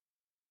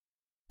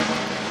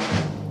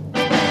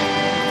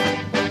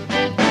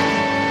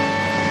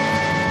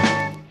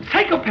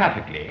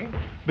mathematically,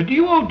 the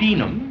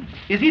duodenum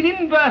is in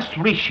inverse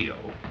ratio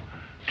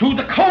to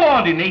the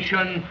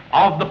coordination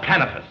of the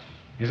planetars.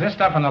 Is this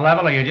stuff on the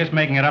level, or you're just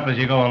making it up as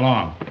you go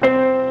along?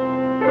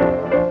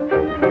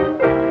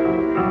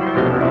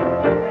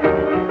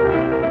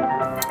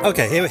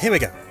 Okay, here we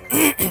go.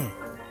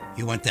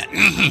 You want that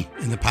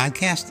in the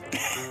podcast?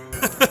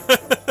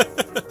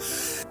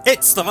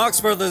 It's the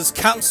Marx Brothers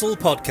Council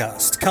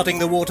Podcast, cutting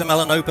the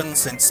watermelon open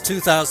since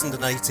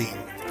 2018.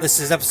 This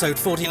is episode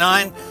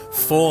 49,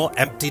 4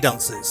 Empty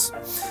Dunces.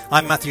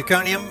 I'm Matthew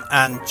Coniam,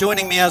 and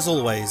joining me as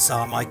always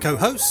are my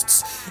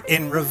co-hosts,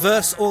 in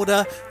reverse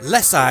order,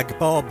 Lesag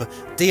Bob,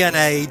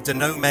 DNA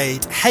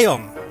Denomade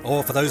Heon,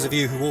 or for those of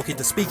you who walk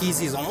into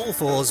speakeasies on all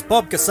fours,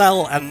 Bob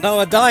Cassell and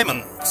Noah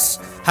Diamonds.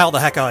 How the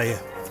heck are you?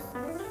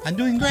 I'm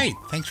doing great.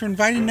 Thanks for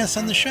inviting us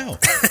on the show.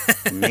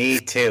 Me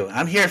too.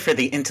 I'm here for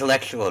the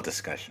intellectual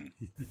discussion.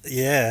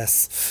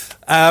 Yes.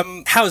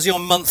 How's your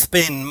month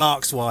been,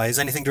 Marx-wise?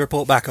 Anything to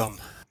report back on?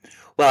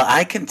 Well,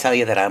 I can tell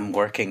you that I'm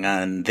working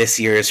on this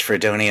year's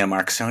Fredonia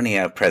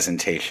Marxonia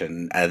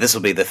presentation. This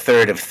will be the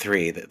third of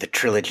three. The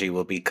trilogy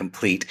will be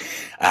complete.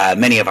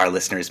 Many of our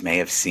listeners may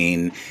have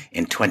seen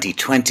in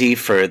 2020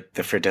 for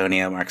the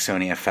Fredonia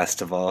Marxonia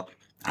Festival,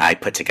 I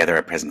put together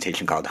a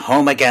presentation called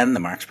Home Again,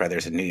 the Marx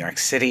Brothers in New York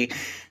City.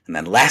 And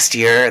then last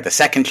year, the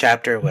second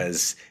chapter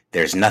was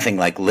There's Nothing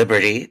Like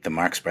Liberty, the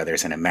Marx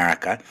Brothers in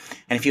America.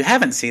 And if you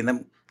haven't seen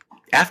them,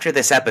 after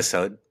this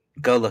episode,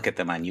 go look at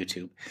them on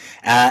YouTube.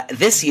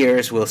 This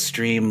year's will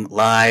stream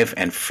live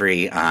and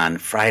free on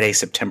Friday,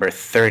 September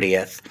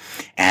 30th.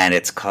 And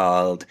it's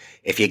called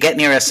If You Get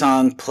Near a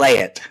Song, Play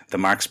It, the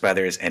Marx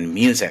Brothers and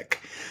Music.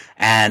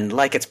 And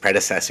like its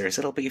predecessors,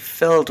 it'll be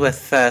filled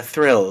with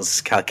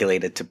thrills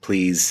calculated to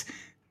please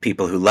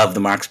people who love the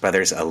Marx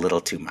Brothers a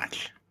little too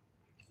much.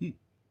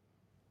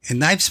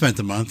 And I've spent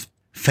the month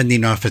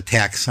fending off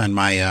attacks on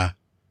my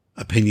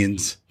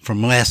opinions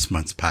from last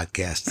month's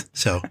podcast.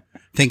 So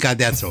thank God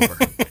that's over.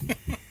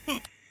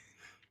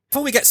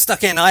 Before we get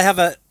stuck in, I have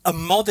a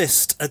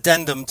modest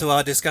addendum to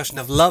our discussion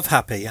of Love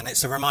Happy, and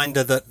it's a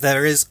reminder that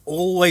there is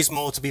always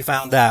more to be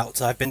found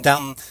out. I've been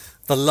down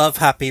the Love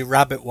Happy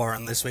rabbit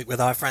warren this week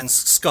with our friend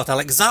Scott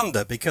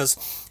Alexander, because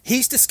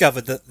he's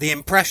discovered that the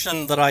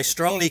impression that I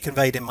strongly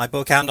conveyed in my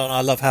book and on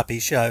our Love Happy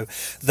show,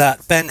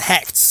 that Ben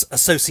Hecht's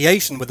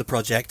association with the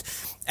project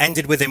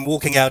ended with him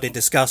walking out in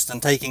disgust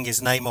and taking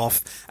his name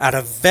off at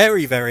a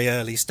very, very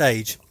early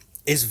stage,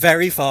 is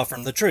very far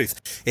from the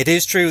truth. It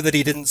is true that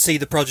he didn't see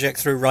the project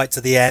through right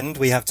to the end.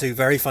 We have two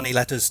very funny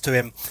letters to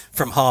him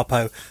from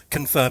Harpo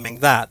confirming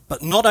that.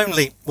 But not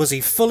only was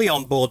he fully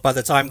on board by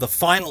the time the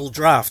final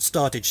draft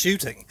started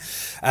shooting,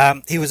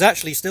 he was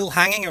actually still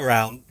hanging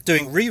around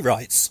doing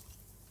rewrites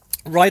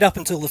right up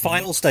until the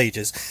final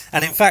stages.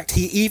 And in fact,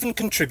 he even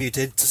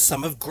contributed to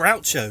some of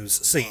Groucho's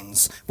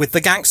scenes with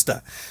the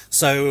gangster.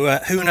 So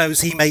who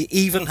knows, he may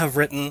even have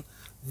written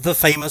the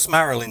famous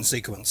Marilyn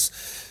sequence.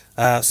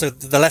 So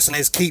the lesson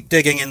is keep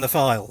digging in the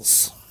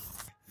files.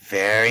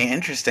 Very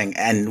interesting.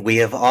 And we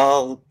have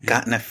all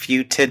gotten a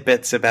few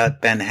tidbits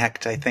about Ben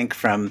Hecht, I think,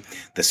 from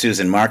the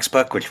Susan Marx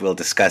book, which we'll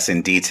discuss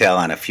in detail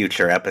on a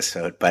future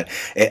episode. But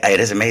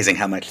it is amazing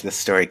how much this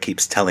story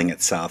keeps telling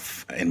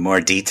itself in more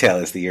detail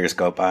as the years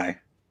go by.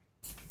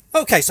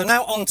 Okay, so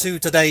now on to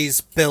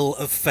today's bill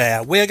of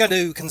fare. We're going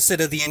to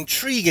consider the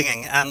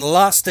intriguing and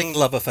lasting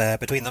love affair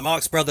between the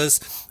Marx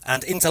Brothers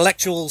and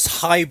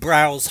intellectuals,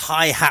 highbrows,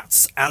 high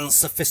hats, and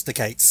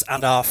sophisticates.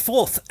 And our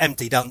fourth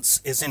empty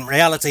dunce is in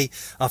reality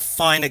a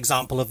fine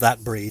example of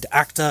that breed.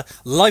 Actor,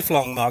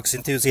 lifelong Marx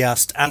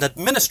enthusiast, and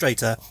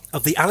administrator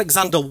of the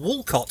Alexander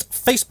Woollcott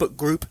Facebook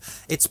group,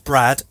 it's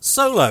Brad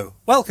Sohlo.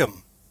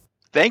 Welcome.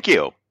 Thank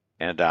you.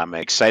 And I'm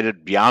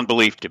excited beyond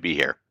belief to be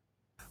here.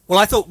 Well,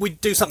 I thought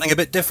we'd do something a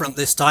bit different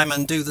this time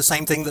and do the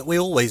same thing that we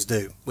always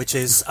do, which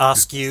is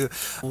ask you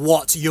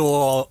what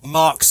your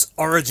Marx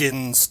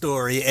origin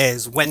story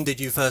is. When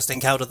did you first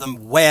encounter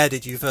them? Where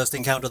did you first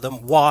encounter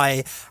them?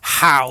 Why?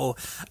 How?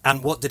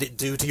 And what did it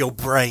do to your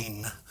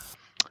brain?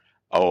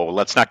 Oh,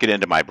 let's not get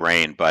into my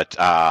brain, but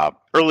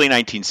early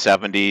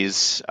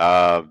 1970s,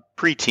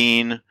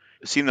 preteen,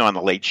 seen them on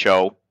the Late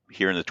Show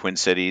here in the Twin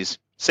Cities,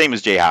 same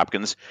as Jay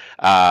Hopkins,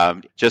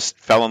 just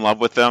fell in love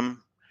with them.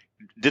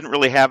 Didn't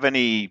really have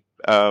any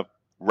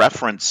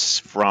reference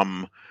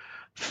from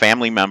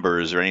family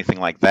members or anything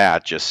like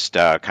that. Just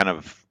kind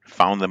of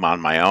found them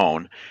on my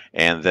own.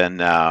 And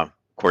then, of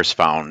course,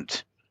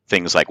 found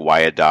things like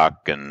Wyatt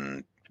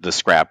and the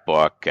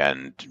scrapbook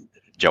and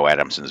Joe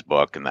Adamson's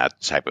book and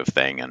that type of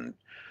thing. And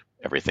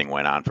everything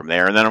went on from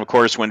there. And then, of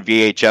course, when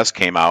VHS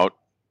came out,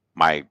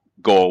 my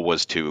goal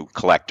was to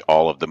collect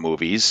all of the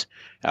movies,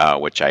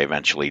 which I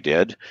eventually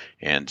did.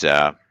 And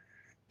the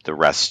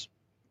rest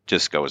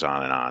just goes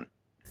on and on.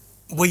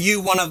 Were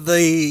you one of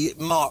the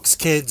Marx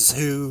kids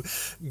who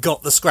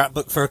got the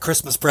scrapbook for a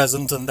Christmas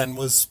present and then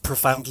was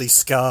profoundly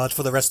scarred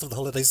for the rest of the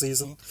holiday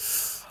season?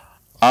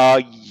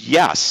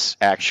 Yes,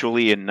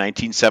 actually, in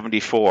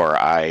 1974,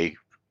 I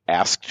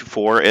asked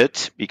for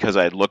it because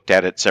I had looked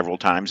at it several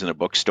times in a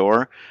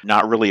bookstore,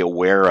 not really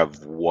aware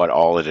of what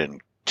all it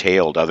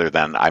detailed other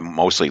than I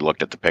mostly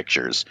looked at the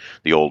pictures,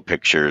 the old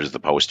pictures, the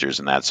posters,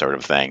 and that sort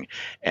of thing.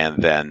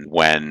 And then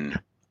when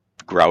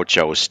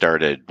Groucho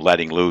started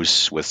letting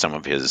loose with some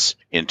of his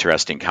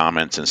interesting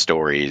comments and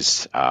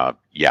stories,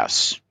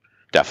 yes,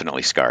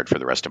 definitely scarred for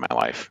the rest of my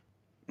life.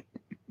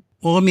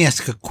 Well, let me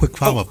ask a quick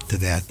follow-up to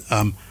that.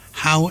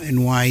 How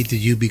and why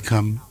did you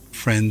become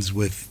friends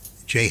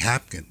with Jay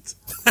Hopkins?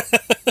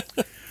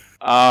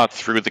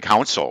 Through the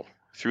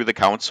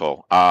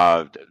council.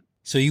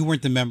 So you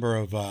weren't the member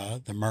of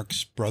the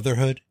Marx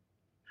Brotherhood?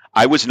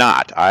 I was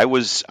not.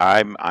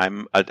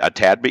 I'm a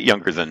tad bit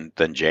younger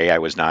than Jay. I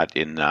was not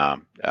in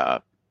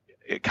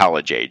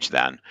college age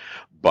then,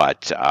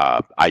 but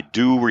I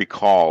do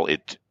recall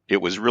it.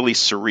 It was really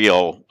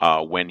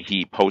surreal when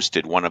he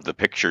posted one of the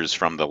pictures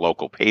from the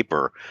local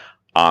paper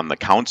on the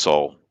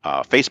council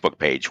Facebook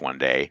page one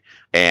day,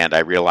 and I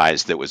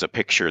realized it was a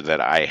picture that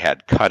I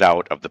had cut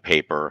out of the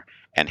paper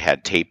and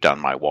had taped on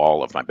my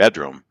wall of my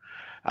bedroom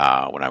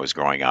when I was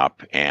growing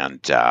up,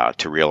 and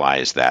to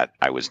realize that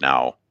I was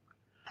now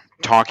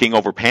talking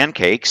over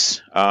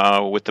pancakes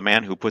with the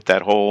man who put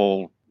that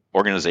whole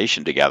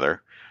organization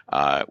together.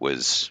 It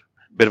was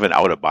a bit of an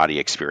out-of-body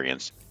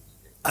experience.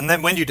 And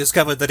then when you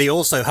discovered that he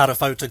also had a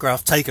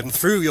photograph taken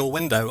through your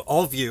window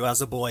of you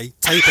as a boy,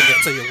 taping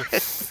it to you.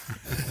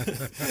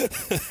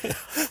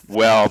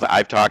 Well,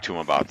 I've talked to him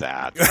about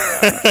that.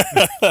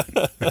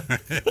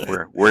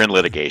 We're in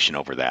litigation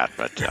over that,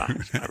 but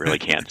I really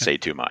can't say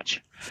too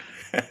much.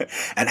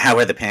 And how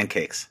are the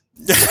pancakes?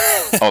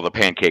 Oh, the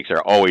pancakes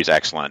are always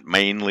excellent.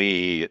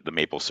 Mainly the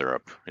maple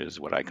syrup is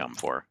what I come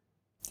for.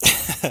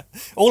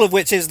 All of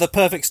which is the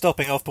perfect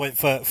stopping off point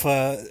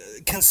for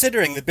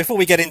considering that before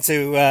we get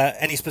into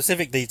any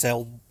specific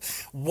detail,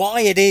 why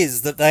it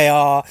is that they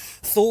are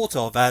thought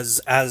of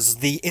as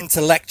the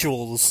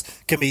intellectuals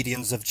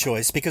comedians of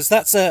choice, because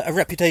that's a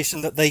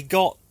reputation that they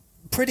got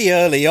pretty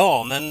early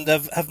on and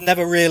have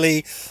never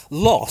really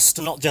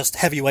lost. Not just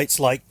heavyweights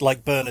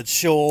like Bernard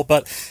Shaw,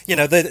 but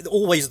they're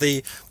always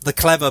the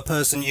clever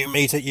person you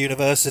meet at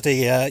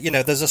university.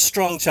 There's a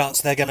strong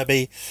chance they're going to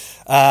be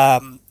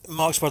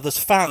Marx Brothers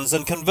fans,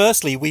 and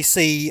conversely we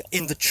see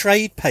in the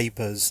trade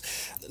papers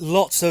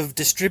lots of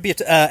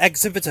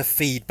exhibitor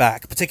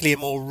feedback, particularly in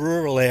more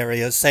rural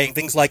areas, saying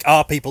things like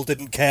our people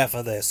didn't care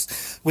for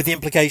this, with the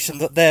implication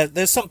that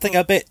there's something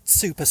a bit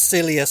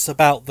supercilious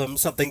about them,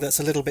 something that's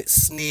a little bit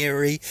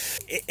sneery.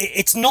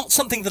 It's not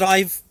something that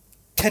I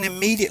can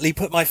immediately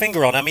put my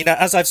finger on. I mean,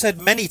 as I've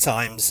said many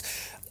times,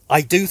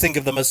 I do think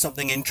of them as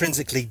something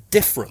intrinsically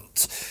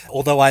different.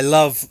 Although I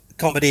love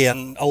comedy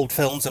and old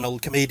films and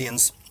old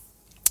comedians,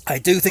 I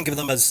do think of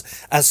them as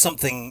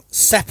something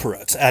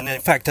separate, and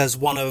in fact as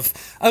one of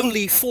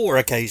only 4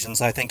 occasions,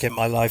 I think, in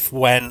my life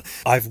when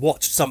I've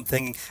watched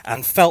something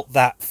and felt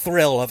that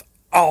thrill of,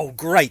 oh,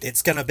 great,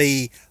 it's going to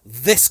be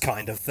this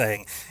kind of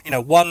thing.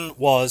 One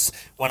was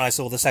when I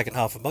saw the second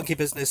half of Monkey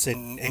Business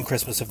in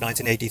Christmas of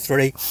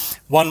 1983.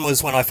 One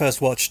was when I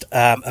first watched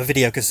a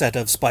video cassette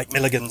of Spike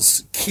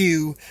Milligan's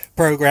Q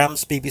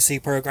programs,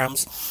 BBC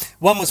programs.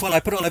 One was when I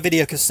put on a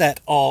video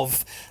cassette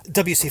of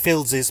W.C.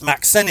 Fields'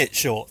 Max Sennett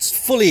shorts,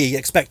 fully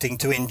expecting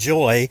to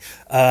enjoy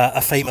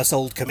a famous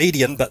old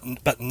comedian,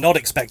 but not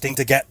expecting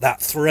to get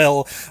that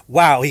thrill.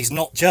 Wow, he's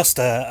not just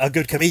a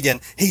good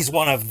comedian, he's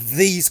one of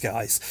these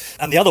guys.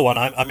 And the other one,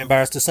 I'm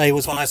embarrassed to say,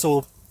 was when I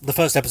saw the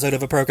first episode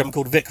of a program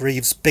called Vic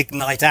Reeves' Big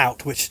Night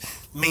Out, which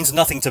means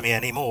nothing to me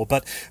anymore.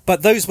 But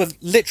those were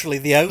literally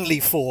the only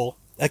 4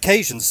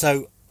 occasions.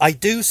 So I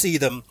do see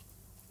them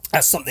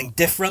as something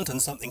different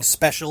and something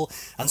special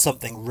and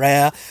something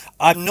rare.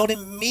 I'm not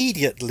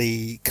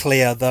immediately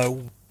clear,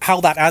 though,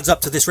 how that adds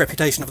up to this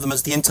reputation of them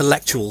as the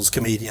intellectuals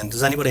comedian.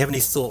 Does anybody have any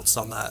thoughts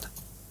on that?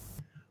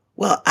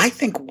 Well, I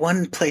think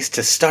one place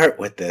to start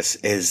with this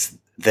is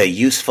the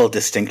useful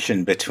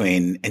distinction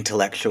between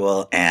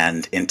intellectual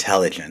and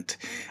intelligent.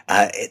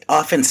 It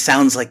often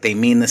sounds like they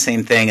mean the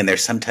same thing, and they're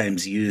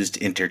sometimes used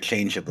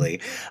interchangeably.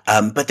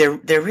 But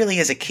there really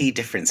is a key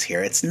difference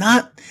here. It's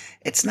not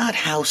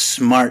how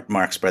smart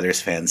Marx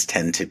Brothers fans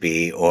tend to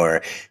be,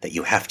 or that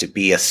you have to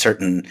be a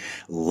certain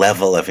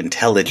level of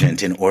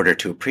intelligent in order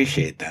to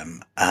appreciate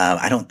them.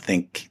 I don't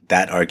think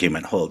that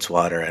argument holds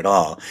water at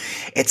all.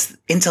 It's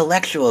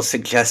intellectual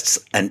suggests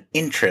an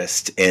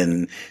interest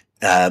in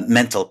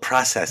mental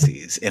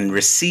processes, in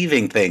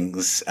receiving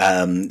things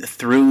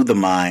through the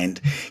mind.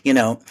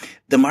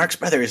 The Marx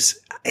Brothers,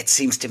 it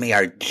seems to me,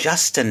 are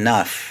just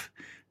enough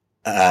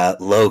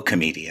low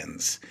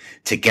comedians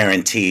to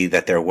guarantee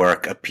that their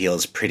work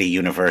appeals pretty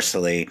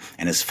universally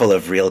and is full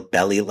of real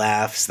belly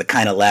laughs, the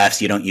kind of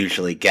laughs you don't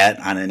usually get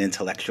on an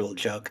intellectual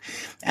joke.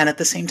 And at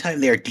the same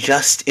time, they're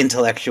just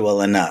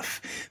intellectual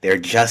enough. They're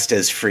just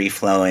as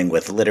free-flowing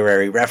with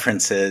literary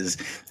references,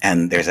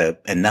 and there's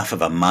enough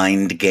of a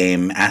mind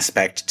game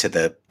aspect to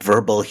the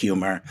verbal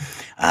humor,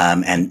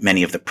 and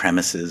many of the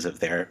premises of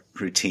their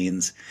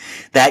routines,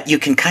 that you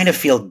can kind of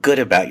feel good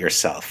about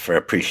yourself for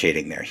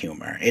appreciating their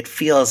humor. It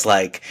feels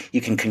like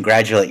you can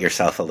congratulate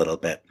yourself a little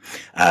bit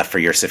for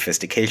your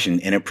sophistication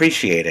in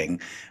appreciating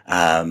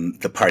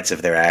the parts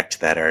of their act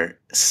that are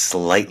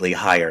slightly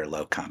higher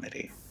low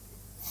comedy.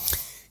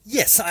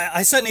 Yes,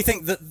 I certainly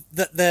think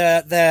that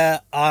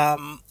there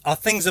are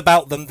things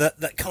about them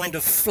that kind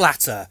of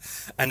flatter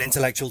an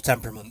intellectual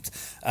temperament.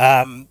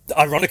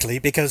 Ironically,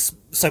 because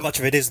so much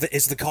of it is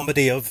the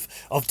comedy of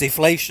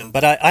deflation.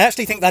 But I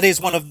actually think that is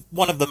one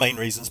of the main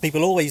reasons.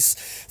 People always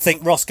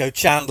think Roscoe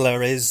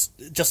Chandler is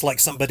just like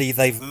somebody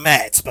they've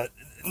met, but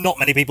not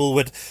many people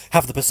would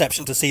have the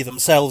perception to see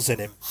themselves in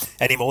him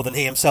any more than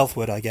he himself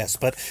would, I guess.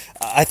 But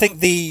I think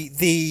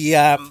the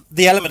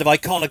element of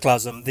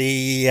iconoclasm,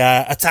 the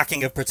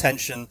attacking of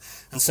pretension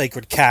and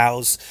sacred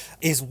cows,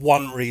 is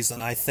one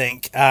reason, I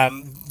think.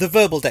 The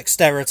verbal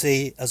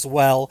dexterity as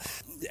well.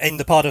 In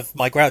the part of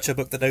my Groucho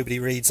book that nobody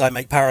reads, I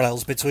make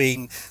parallels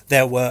between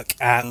their work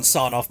and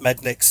Sarnoff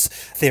Mednick's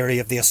theory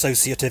of the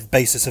associative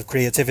basis of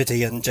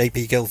creativity and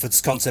J.P.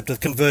 Guilford's concept of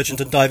convergent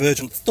and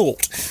divergent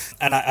thought.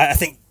 And I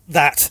think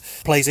that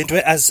plays into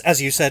it.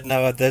 As you said,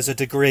 Noah, there's a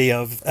degree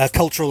of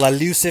cultural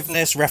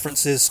elusiveness,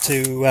 references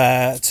to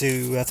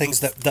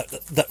things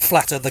that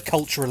flatter the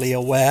culturally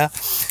aware.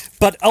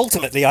 But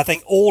ultimately, I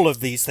think all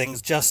of these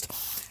things just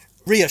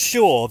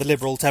reassure the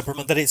liberal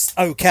temperament that it's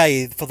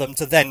okay for them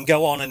to then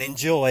go on and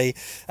enjoy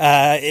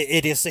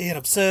idiocy and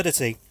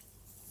absurdity.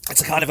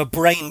 It's a kind of a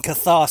brain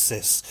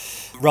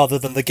catharsis rather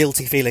than the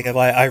guilty feeling of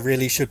I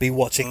really should be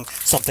watching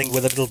something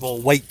with a little more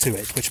weight to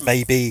it, which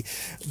may be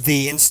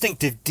the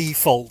instinctive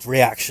default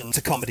reaction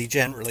to comedy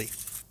generally.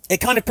 It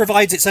kind of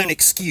provides its own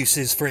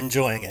excuses for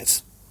enjoying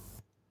it.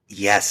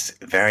 Yes,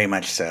 very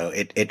much so.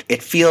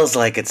 It feels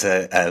like it's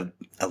a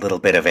little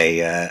bit of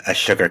a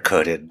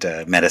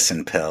sugar-coated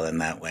medicine pill in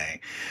that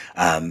way.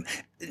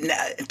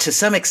 To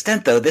some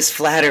extent, though, this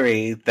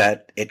flattery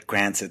that it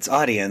grants its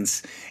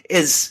audience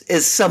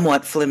is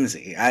somewhat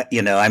flimsy.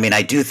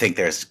 I do think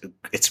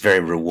it's very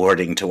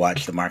rewarding to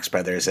watch the Marx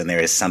Brothers, and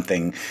there is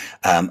something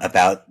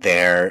about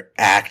their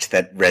act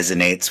that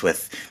resonates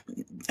with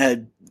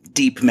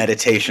deep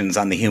meditations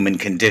on the human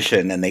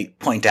condition, and they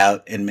point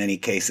out in many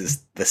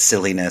cases the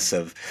silliness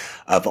of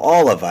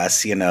all of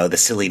us, the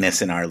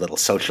silliness in our little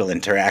social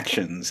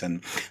interactions,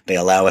 and they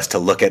allow us to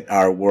look at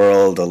our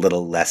world a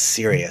little less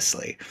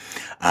seriously.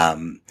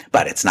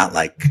 But it's not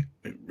like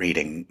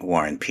reading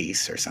War and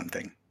Peace or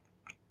something.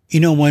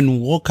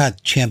 When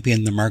Woollcott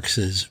championed the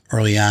Marxes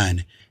early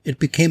on, it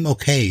became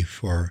okay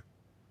for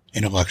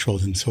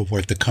intellectuals and so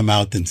forth to come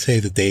out and say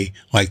that they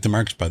liked the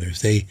Marx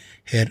Brothers. They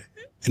had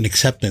an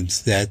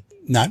acceptance that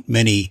not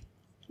many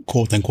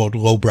quote-unquote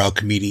lowbrow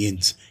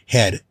comedians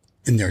had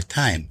in their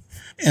time.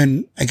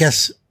 And I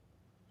guess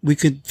we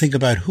could think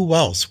about who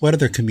else, what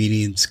other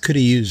comedians could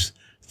have used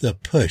the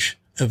push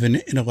of an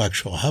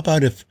intellectual. How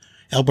about if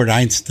Albert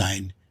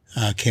Einstein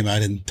came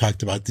out and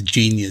talked about the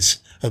genius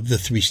of the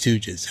Three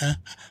Stooges? Huh?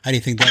 How do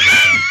you think that would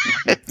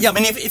sound? Yeah, I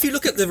mean, if you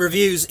look at the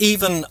reviews,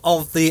 even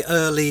of the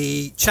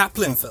early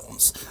Chaplin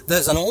films,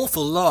 there's an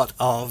awful lot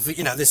of,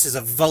 this is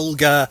a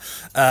vulgar,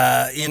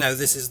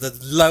 this is the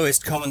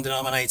lowest common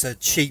denominator,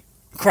 cheap,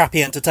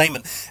 crappy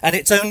entertainment. And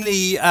it's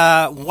only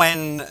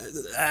when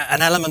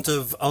an element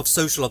of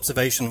social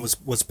observation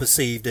was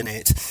perceived in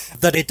it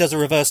that it does a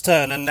reverse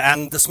turn,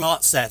 and the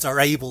smart set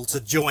are able to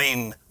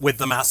join with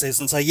the masses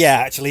and say, yeah,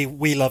 actually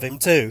we love him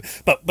too,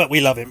 but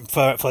we love him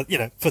for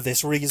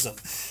this reason.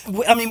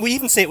 I mean, we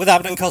even see it with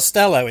Abbott and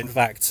Costello, in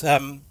fact,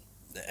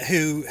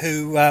 who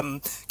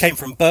came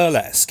from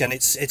burlesque, and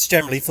it's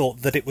generally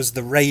thought that it was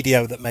the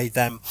radio that made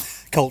them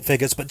cult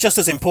figures. But just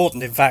as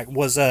important, in fact,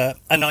 was a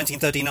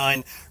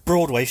 1939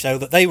 Broadway show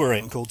that they were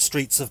in called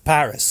Streets of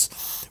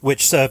Paris,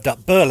 which served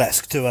up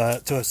burlesque to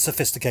a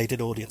sophisticated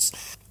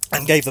audience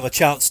and gave them a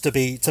chance to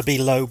be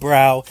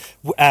lowbrow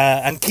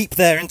and keep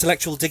their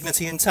intellectual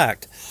dignity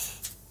intact.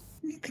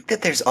 I think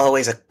that there's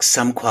always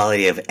some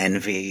quality of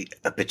envy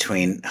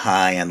between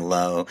high and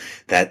low,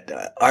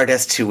 that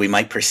artists who we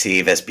might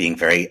perceive as being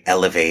very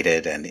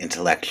elevated and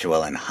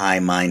intellectual and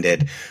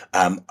high-minded,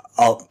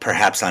 all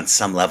perhaps on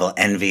some level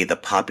envy the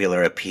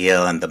popular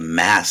appeal and the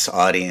mass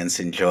audience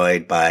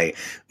enjoyed by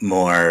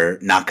more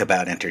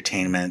knockabout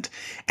entertainment,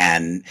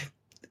 and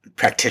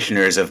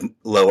practitioners of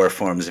lower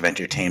forms of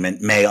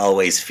entertainment may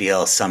always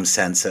feel some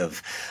sense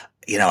of,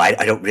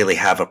 I don't really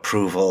have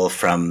approval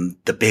from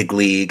the big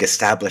league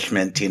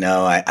establishment.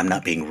 I'm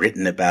not being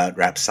written about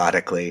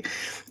rhapsodically.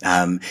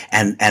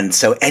 And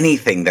so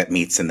anything that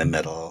meets in the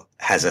middle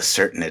has a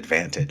certain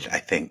advantage, I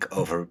think,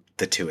 over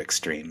the two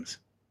extremes.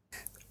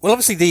 Well,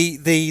 obviously,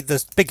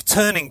 the big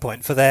turning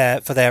point for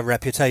their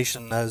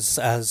reputation as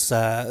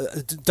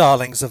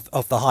darlings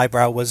of the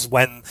highbrow was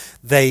when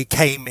they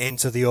came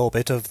into the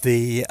orbit of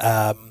the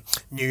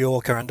New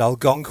Yorker and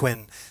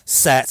Algonquin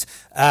set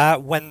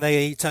when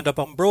they turned up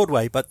on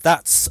Broadway. But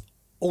that's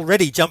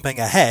already jumping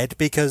ahead,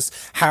 because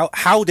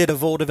how did a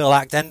vaudeville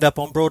act end up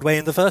on Broadway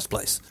in the first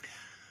place?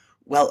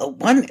 Well,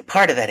 one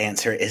part of that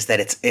answer is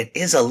that it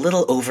is a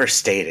little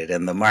overstated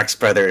in the Marx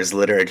Brothers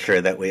literature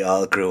that we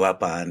all grew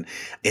up on.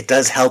 It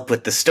does help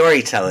with the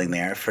storytelling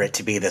there for it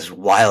to be this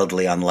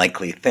wildly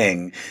unlikely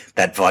thing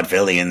that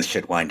vaudevillians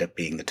should wind up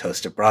being the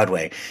toast of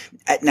Broadway.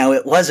 Now,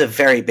 it was a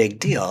very big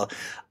deal,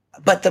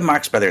 but the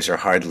Marx Brothers are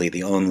hardly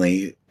the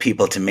only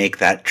people to make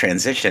that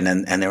transition,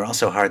 and they're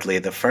also hardly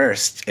the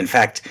first. In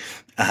fact,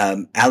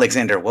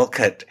 Alexander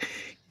Woollcott,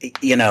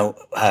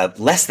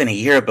 less than a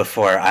year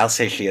before I'll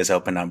Say She Is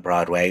opened on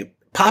Broadway,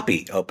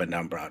 Poppy opened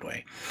on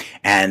Broadway.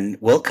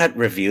 And Woollcott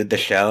reviewed the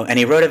show, and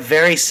he wrote a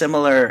very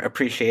similar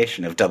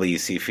appreciation of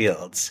W.C.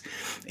 Fields.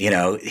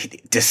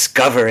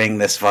 Discovering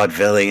this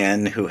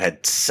vaudevillian who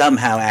had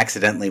somehow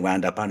accidentally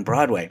wound up on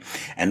Broadway.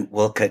 And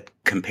Woollcott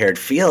compared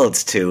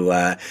Fields to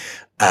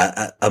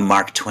a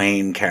Mark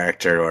Twain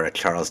character or a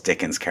Charles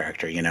Dickens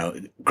character,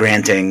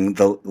 granting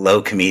the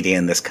low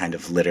comedian this kind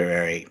of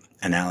literary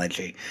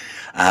analogy.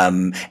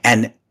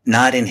 And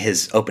not in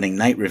his opening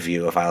night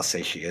review of I'll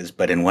Say She Is,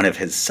 but in one of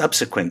his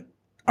subsequent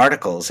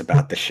articles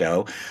about the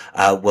show,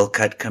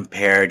 Woollcott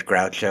compared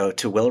Groucho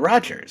to Will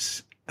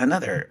Rogers,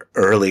 another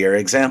earlier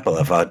example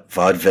of a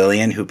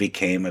vaudevillian who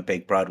became a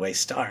big Broadway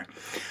star.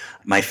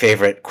 My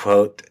favorite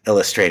quote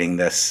illustrating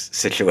this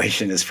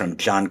situation is from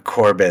John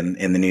Corbin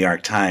in the New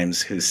York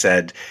Times, who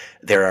said,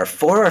 "There are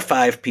 4 or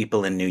 5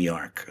 people in New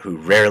York who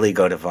rarely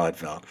go to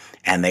vaudeville,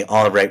 and they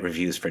all write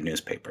reviews for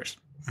newspapers."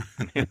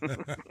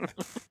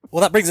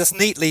 Well, that brings us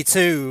neatly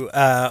to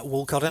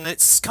Woollcott, and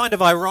it's kind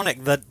of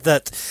ironic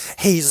that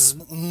he's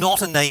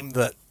not a name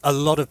that a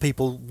lot of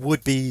people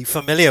would be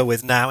familiar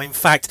with now. In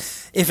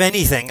fact, if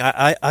anything,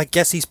 I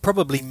guess he's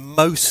probably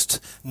most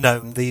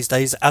known these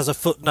days as a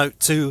footnote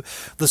to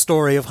the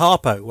story of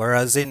Harpo,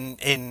 whereas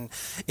in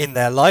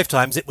their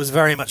lifetimes it was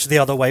very much the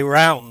other way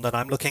round. And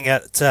I'm looking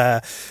at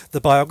the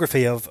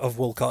biography of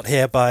Woollcott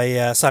here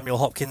by Samuel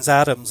Hopkins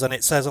Adams, and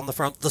it says on the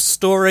front, "The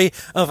story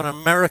of an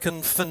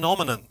American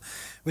phenomenon,"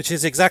 which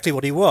is exactly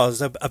what he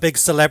was, a big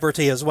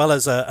celebrity as well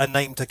as a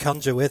name to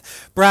conjure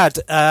with. Brad,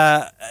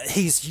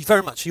 he's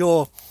very much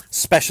your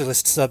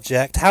specialist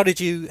subject. How did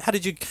you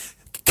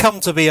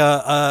come to be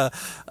a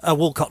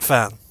Woollcott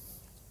fan?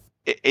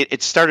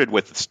 It started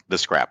with the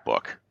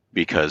scrapbook,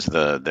 because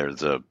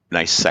there's a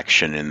nice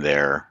section in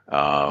there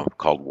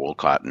called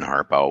Woollcott and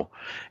Harpo.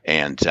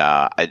 And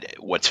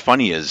what's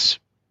funny is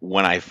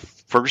when I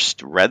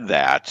first read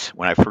that,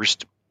 when I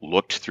first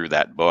looked through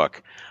that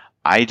book,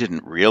 I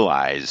didn't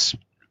realize,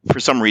 for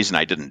some reason,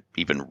 I didn't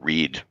even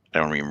read. I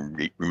don't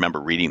even remember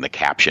reading the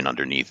caption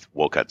underneath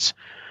Woollcott's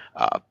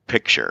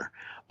picture.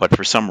 But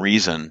for some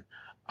reason,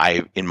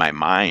 in my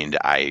mind,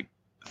 I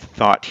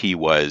thought he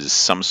was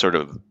some sort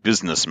of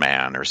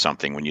businessman or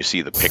something. When you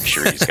see the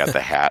picture, he's got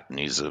the hat and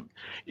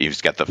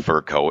he's got the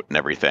fur coat and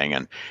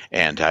everything.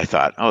 And I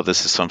thought, oh,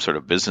 this is some sort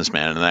of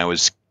businessman. And I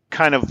was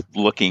kind of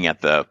looking at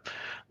the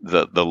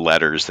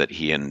letters that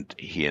he and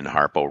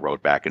Harpo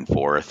wrote back and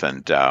forth,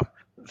 and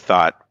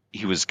thought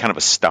he was kind of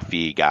a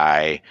stuffy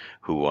guy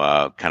who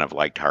kind of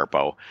liked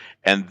Harpo.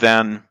 And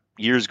then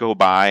years go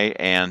by,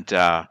 and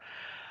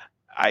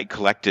I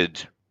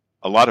collected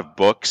a lot of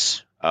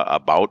books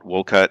about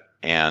Woollcott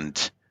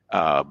and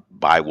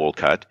by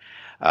Woollcott,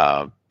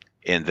 and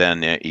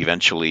then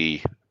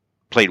eventually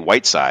played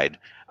Whiteside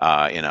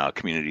in a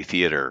community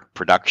theater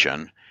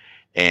production.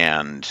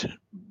 And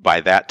by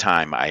that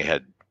time, I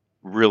had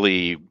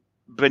really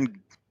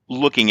been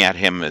looking at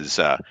him as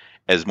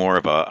more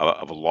of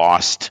a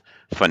lost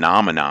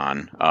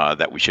phenomenon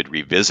that we should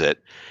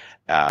revisit.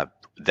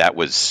 That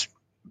was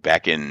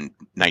back in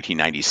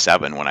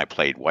 1997 when I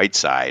played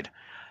Whiteside.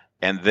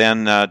 And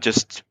then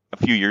just a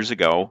few years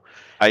ago,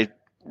 I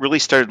really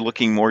started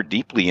looking more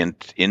deeply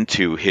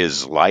into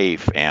his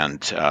life and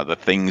the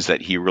things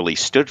that he really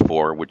stood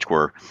for, which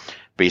were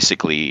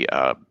basically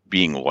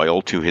being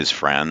loyal to his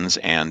friends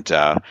and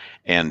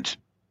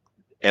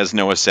as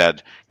Noah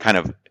said, kind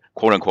of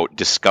quote unquote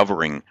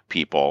discovering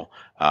people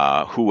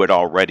who had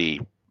already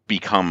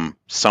become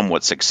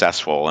somewhat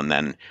successful. And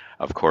then,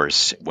 of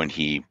course, when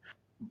he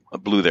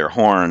blew their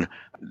horn,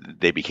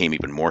 they became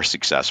even more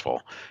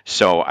successful.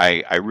 So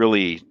I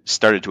really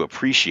started to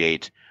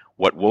appreciate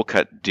what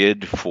Woollcott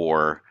did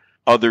for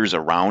others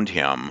around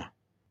him,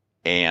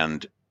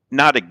 and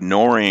not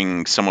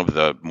ignoring some of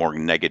the more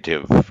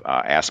negative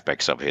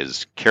aspects of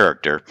his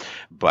character,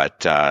 but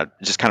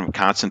just kind of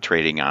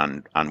concentrating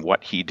on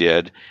what he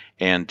did.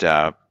 And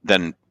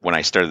then when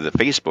I started the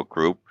Facebook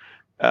group,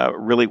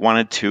 really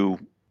wanted to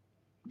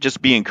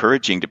just be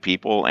encouraging to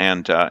people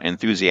and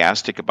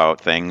enthusiastic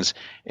about things.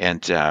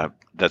 And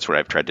that's what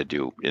I've tried to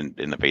do in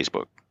the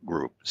Facebook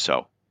group.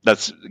 So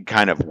that's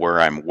kind of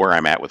where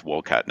I'm at with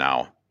Woollcott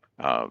now.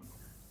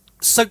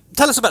 So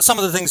tell us about some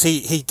of the things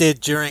he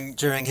did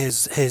during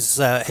his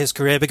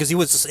career, because he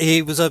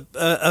was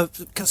a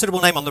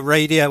considerable name on the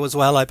radio as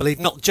well, I believe,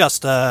 not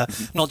just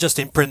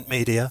in print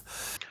media.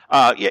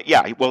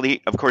 Yeah. Well,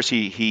 he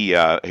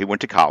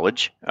went to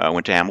college,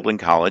 went to Hamilton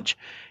College,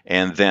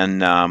 and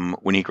then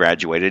when he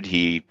graduated,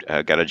 he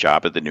got a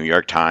job at the New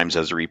York Times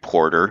as a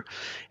reporter,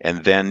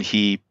 and then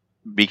he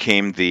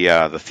became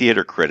the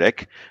theater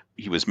critic.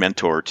 He was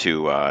mentor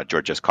to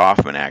George S.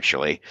 Kaufman,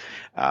 actually,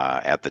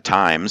 at the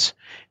Times.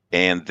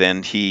 And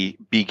then he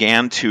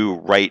began to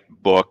write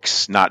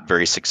books, not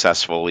very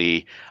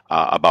successfully,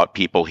 about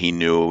people he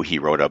knew. He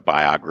wrote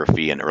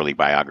an early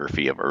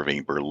biography of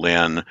Irving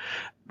Berlin.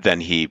 Then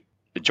he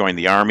joined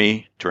the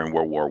Army during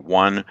World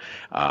War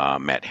I,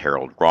 met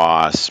Harold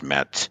Ross,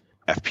 met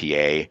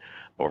FPA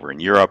over in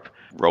Europe,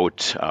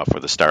 wrote for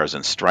the Stars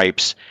and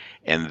Stripes.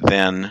 And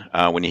then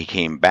when he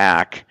came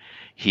back,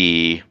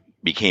 he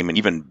became an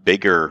even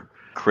bigger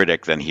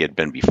critic than he had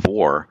been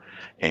before.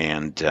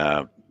 And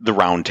the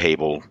Round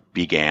Table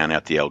began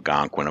at the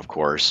Algonquin, of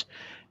course.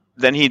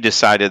 Then he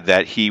decided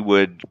that he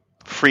would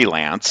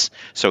freelance,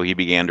 so he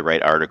began to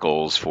write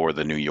articles for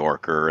the New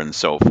Yorker and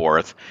so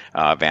forth,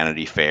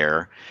 Vanity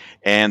Fair,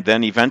 and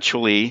then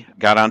eventually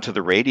got onto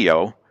the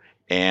radio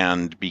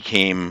and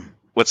became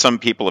what some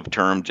people have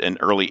termed an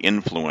early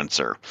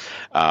influencer,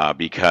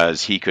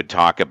 because he could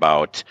talk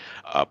about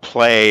a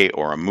play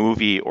or a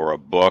movie or a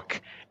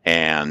book,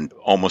 and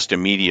almost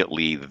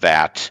immediately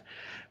that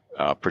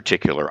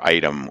particular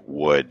item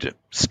would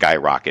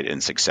skyrocket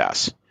in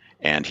success.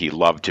 And he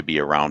loved to be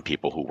around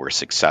people who were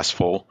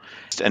successful,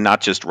 and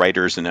not just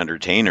writers and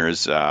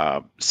entertainers,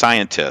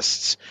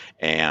 scientists,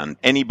 and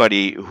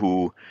anybody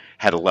who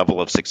had a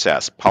level of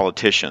success,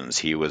 politicians.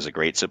 He was a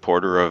great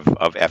supporter of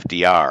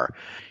FDR.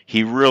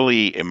 He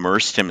really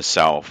immersed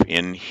himself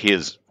in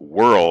his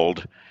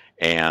world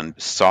and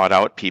sought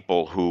out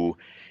people who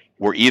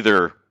were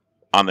either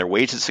on their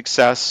way to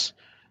success,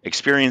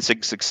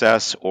 experiencing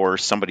success, or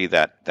somebody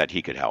that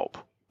he could help.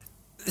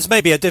 This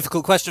may be a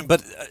difficult question,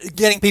 but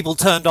getting people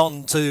turned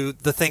on to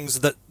the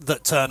things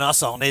that turn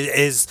us on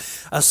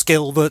is a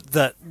skill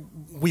that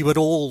we would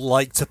all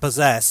like to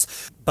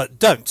possess, but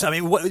don't. I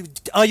mean,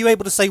 are you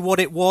able to say what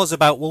it was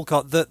about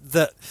Woollcott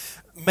that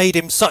made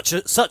him such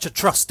a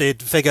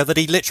trusted figure that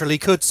he literally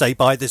could say,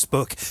 buy this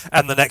book,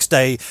 and the next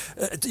day,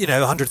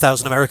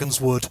 100,000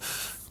 Americans would?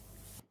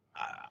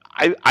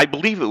 I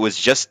believe it was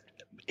just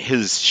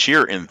his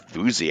sheer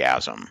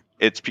enthusiasm.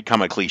 It's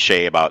become a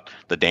cliche about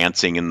the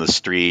dancing in the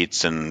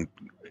streets and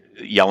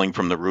yelling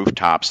from the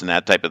rooftops and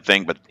that type of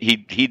thing, but he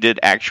did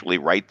actually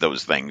write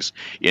those things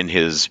in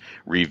his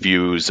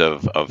reviews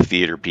of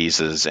theater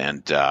pieces,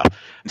 and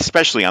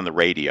especially on the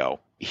radio.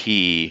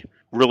 He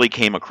really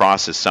came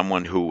across as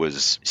someone who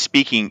was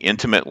speaking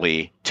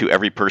intimately to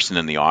every person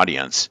in the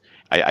audience.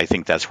 I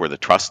think that's where the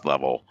trust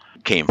level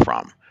came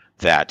from,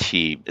 that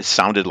he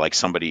sounded like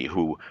somebody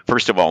who,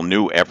 first of all,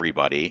 knew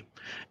everybody,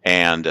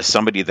 and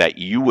somebody that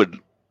you would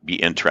be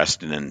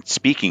interested in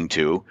speaking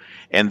to,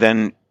 and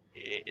then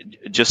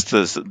just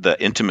the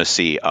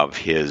intimacy of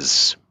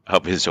his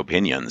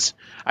opinions,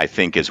 I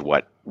think, is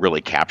what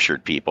really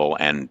captured people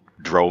and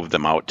drove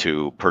them out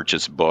to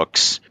purchase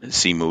books,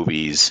 see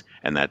movies,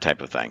 and that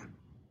type of thing.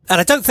 And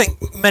I don't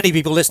think many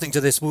people listening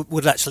to this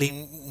would actually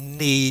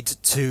need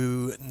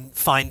to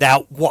find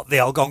out what the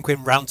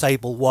Algonquin Round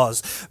Table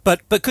was.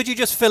 But could you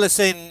just fill us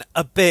in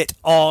a bit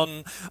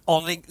on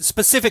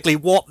specifically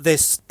what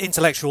this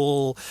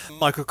intellectual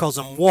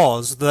microcosm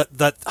was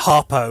that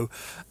Harpo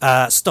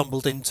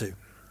stumbled into?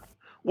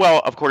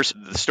 Well, of course,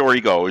 the story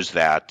goes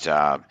that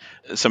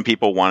some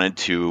people wanted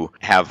to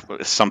have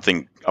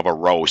something of a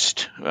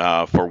roast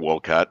for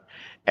Woollcott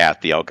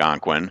at the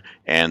Algonquin,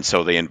 and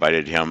so they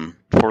invited him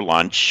for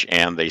lunch,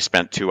 and they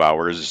spent 2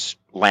 hours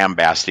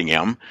lambasting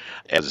him,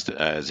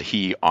 as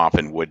he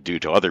often would do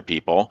to other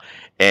people,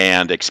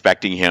 and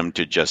expecting him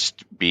to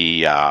just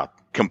be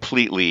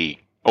completely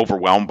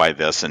overwhelmed by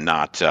this and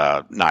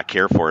not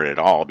care for it at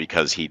all,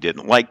 because he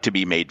didn't like to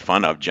be made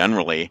fun of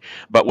generally.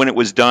 But when it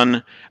was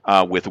done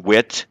with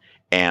wit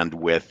and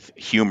with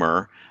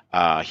humor,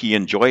 he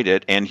enjoyed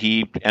it, and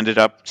he ended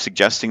up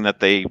suggesting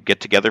that they get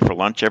together for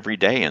lunch every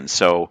day. And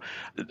so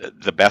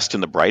the best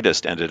and the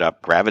brightest ended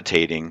up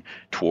gravitating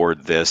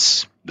toward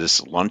this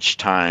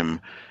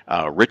lunchtime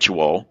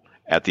ritual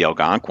at the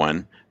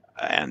Algonquin,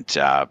 and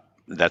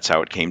that's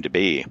how it came to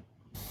be.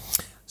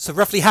 So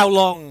roughly how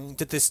long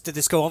did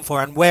this go on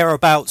for, and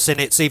whereabouts in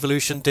its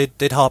evolution did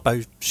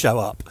Harpo show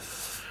up?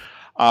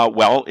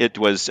 Well,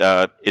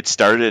 it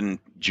started in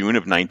June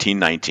of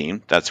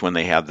 1919. That's when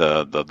they had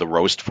the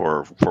roast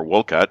for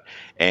Woollcott,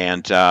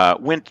 and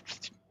went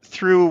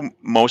through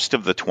most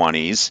of the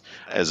 20s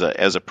as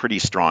a pretty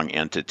strong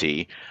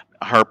entity.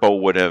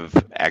 Harpo would have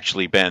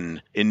actually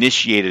been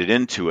initiated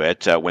into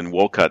it when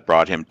Woollcott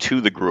brought him to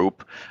the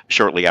group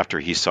shortly after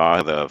he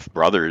saw the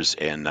brothers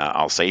in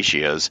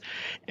Alsatias,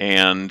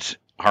 and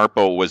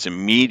Harpo was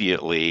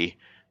immediately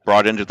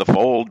brought into the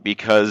fold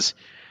because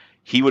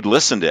he would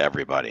listen to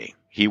everybody.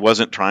 He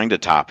wasn't trying to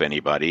top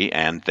anybody,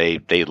 and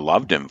they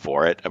loved him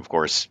for it. Of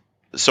course,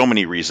 so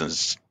many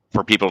reasons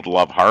for people to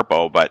love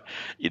Harpo, but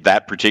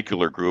that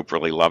particular group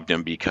really loved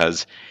him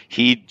because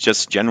he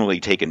just generally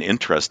take an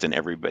interest in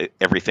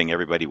everything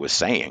everybody was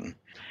saying.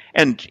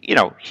 And,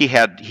 he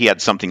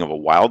had something of a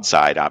wild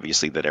side,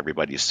 obviously, that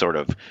everybody sort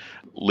of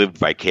lived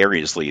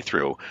vicariously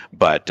through.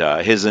 But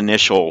his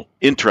initial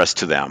interest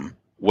to them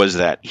was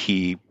that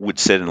he would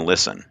sit and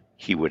listen.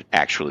 he would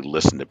actually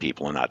listen to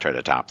people and not try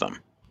to top them.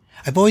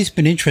 I've always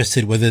been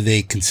interested whether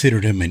they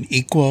considered him an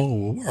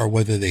equal or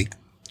whether they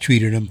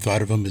treated him,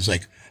 thought of him as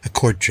like a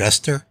court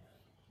jester.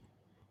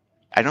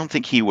 I don't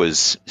think he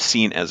was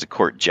seen as a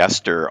court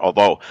jester,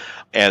 although,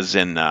 as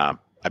in, I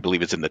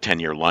believe it's in the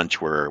 10-Year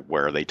Lunch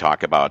where they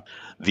talk about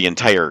the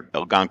entire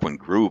Algonquin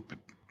group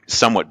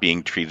somewhat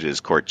being treated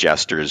as court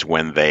jesters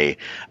when they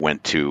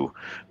went to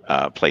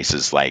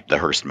places like the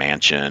Hearst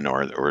Mansion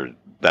or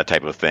that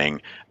type of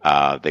thing.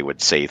 They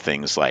would say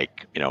things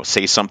like,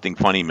 say something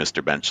funny,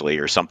 Mr. Benchley,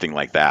 or something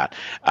like that.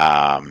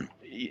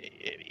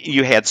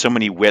 You had so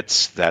many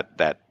wits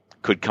that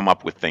could come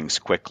up with things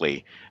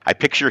quickly. I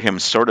picture him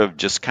sort of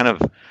just kind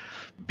of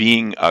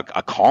being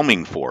a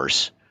calming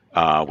force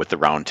with the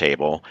Round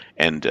Table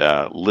and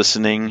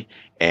listening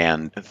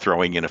and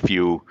throwing in a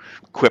few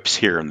quips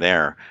here and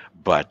there,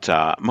 but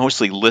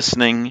mostly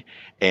listening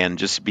and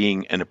just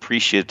being an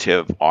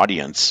appreciative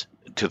audience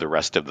to the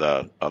rest of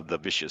the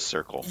vicious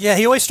circle. Yeah,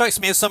 he always strikes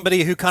me as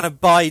somebody who kind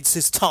of bides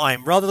his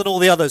time, rather than all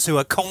the others who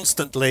are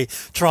constantly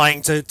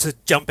trying to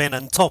jump in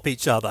and top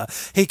each other.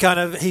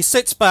 He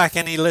sits back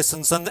and he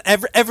listens, and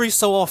every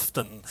so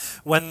often,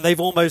 when they've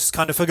almost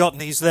kind of forgotten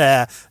he's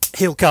there,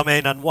 he'll come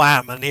in and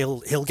wham, and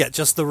he'll get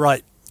just the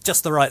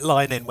right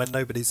line in when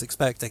nobody's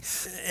expecting.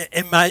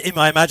 In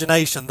my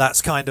imagination,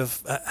 that's kind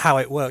of how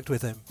it worked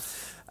with him.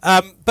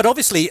 But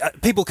obviously,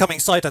 people coming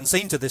sight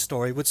unseen to this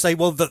story would say,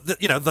 well,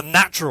 the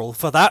natural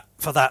for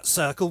that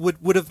circle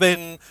would have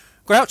been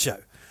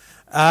Groucho.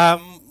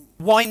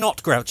 Why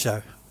not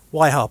Groucho?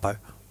 Why Harpo?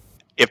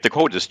 If the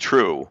quote is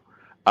true,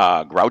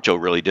 Groucho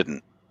really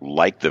didn't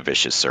like the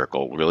vicious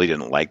circle, really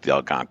didn't like the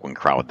Algonquin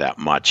crowd that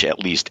much, at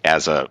least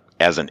as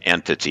an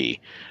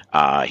entity.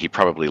 He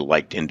probably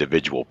liked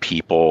individual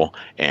people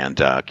and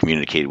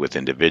communicated with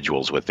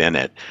individuals within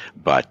it.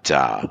 But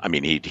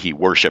he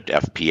worshipped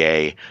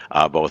FPA.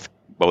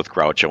 Both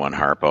Groucho and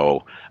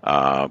Harpo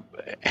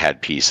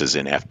had pieces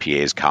in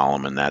FPA's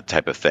column and that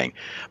type of thing.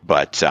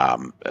 But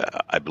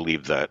I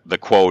believe the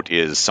quote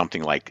is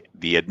something like,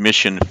 "The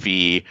admission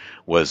fee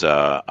was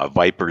a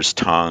viper's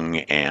tongue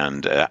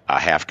and a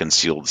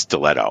half-concealed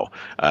stiletto,"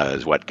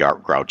 is what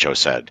Groucho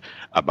said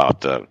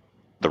about the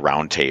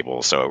Round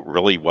Table. So it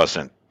really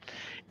wasn't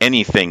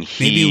anything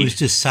Maybe it was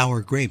just sour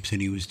grapes and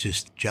he was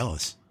just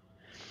jealous.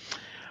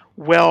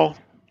 Well,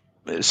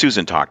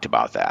 Susan talked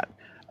about that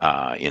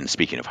in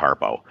speaking of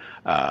Harpo.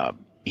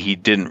 He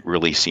didn't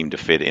really seem to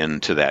fit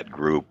into that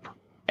group,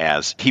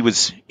 as he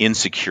was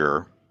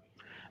insecure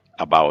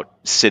about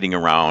sitting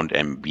around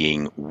and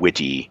being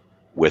witty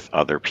with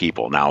other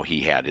people. Now,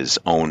 he had his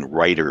own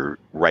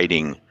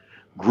writing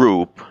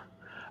group,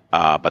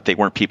 but they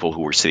weren't people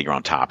who were sitting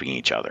around topping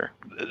each other.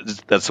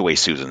 That's the way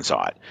Susan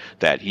saw it,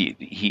 that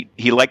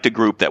he liked a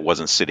group that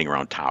wasn't sitting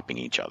around topping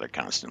each other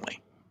constantly.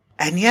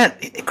 And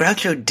yet,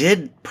 Groucho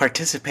did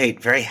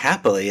participate very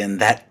happily in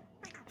that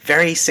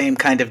very same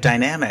kind of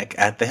dynamic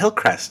at the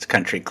Hillcrest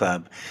Country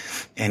Club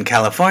in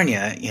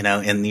California,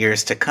 in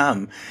years to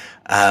come.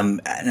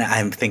 And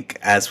I think,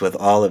 as with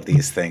all of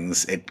these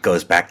things, it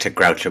goes back to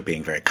Groucho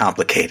being very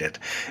complicated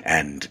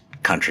and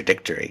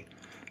contradictory.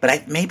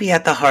 But maybe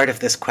at the heart of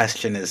this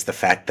question is the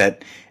fact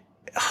that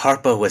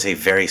Harpo was a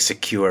very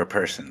secure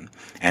person,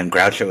 and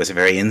Groucho was a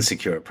very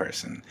insecure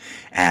person.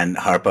 And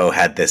Harpo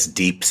had this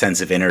deep sense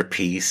of inner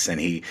peace, and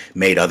he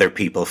made other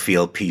people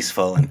feel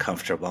peaceful and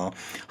comfortable.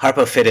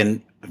 Harpo fit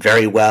in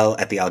very well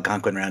at the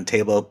Algonquin Round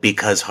Table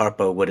because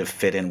Harpo would have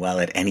fit in well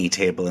at any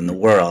table in the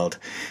world.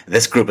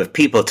 This group of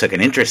people took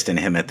an interest in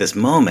him at this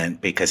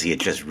moment because he had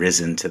just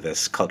risen to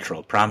this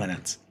cultural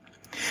prominence.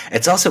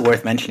 It's also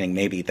worth mentioning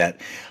maybe that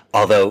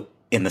although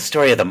in the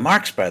story of the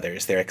Marx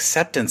Brothers, their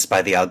acceptance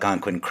by the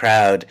Algonquin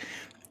crowd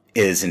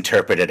is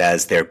interpreted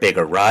as their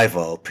bigger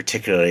rival,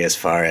 particularly as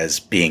far as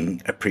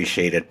being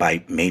appreciated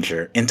by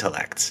major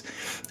intellects.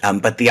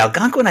 But the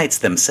Algonquinites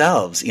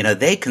themselves,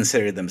 they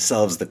considered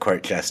themselves the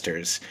court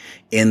jesters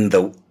in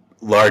the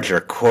larger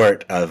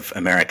court of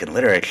American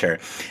literature.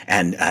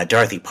 And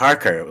Dorothy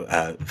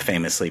Parker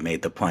famously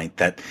made the point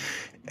that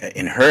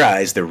in her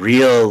eyes, the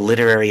real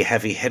literary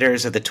heavy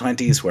hitters of the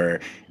 20s were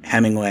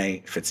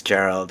Hemingway,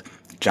 Fitzgerald,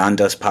 John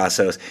Dos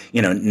Passos,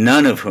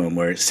 none of whom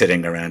were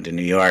sitting around in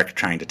New York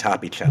trying to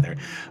top each other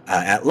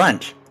at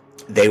lunch.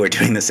 They were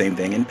doing the same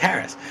thing in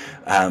Paris.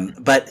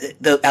 But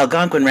the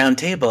Algonquin Round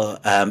Table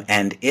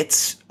and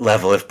its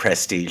level of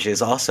prestige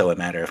is also a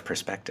matter of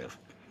perspective.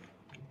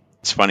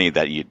 It's funny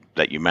that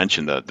you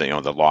mentioned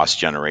the lost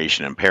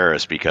generation in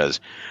Paris, because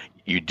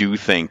you do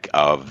think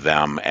of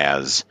them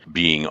as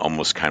being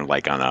almost kind of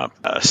like on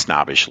a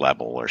snobbish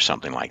level or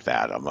something like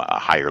that, a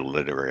higher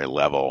literary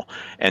level,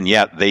 and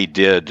yet they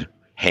did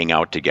hang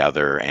out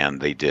together, and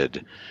they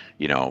did,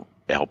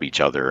 help each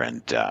other,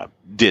 and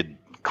did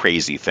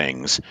crazy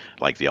things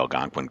like the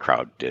Algonquin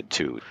crowd did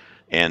too.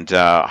 And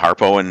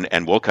Harpo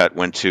and Woollcott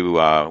went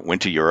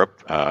to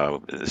Europe,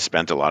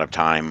 spent a lot of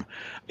time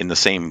in the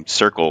same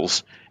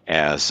circles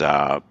as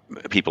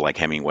people like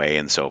Hemingway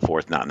and so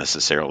forth, not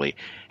necessarily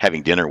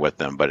having dinner with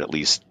them, but at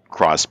least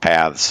crossed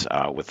paths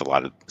with a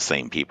lot of the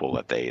same people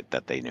that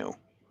they knew.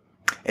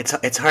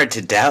 It's hard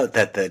to doubt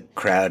that the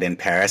crowd in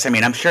Paris. I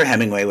mean, I'm sure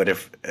Hemingway would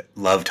have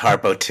loved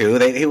Harpo too.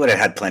 He would have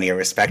had plenty of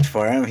respect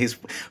for him.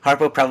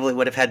 Harpo probably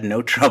would have had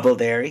no trouble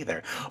there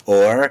either.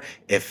 Or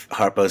if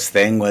Harpo's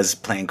thing was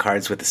playing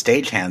cards with the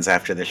stagehands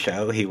after the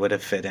show, he would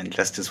have fit in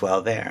just as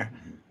well there.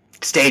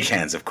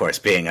 Stagehands, of course,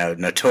 being a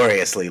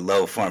notoriously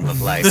low form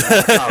of life.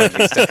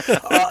 Apologies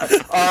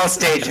to all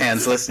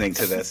stagehands listening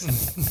to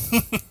this.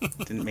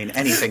 Didn't mean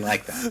anything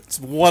like that. It's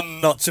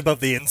one notch above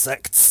the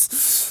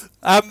insects.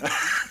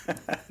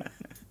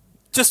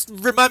 Just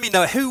remind me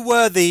now, who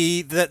were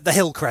the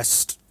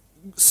Hillcrest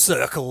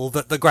circle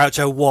that the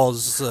Groucho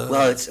was?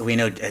 Well, we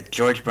know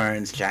George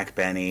Burns, Jack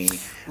Benny,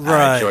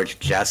 right. George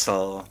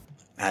Jessel.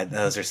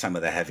 Those are some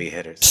of the heavy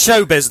hitters.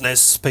 Show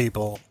business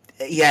people.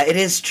 Yeah, it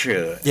is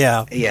true.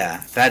 Yeah.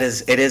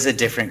 It is a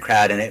different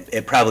crowd, and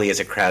it probably is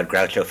a crowd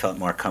Groucho felt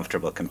more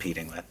comfortable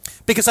competing with.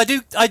 Because I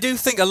do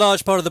think a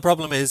large part of the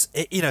problem is,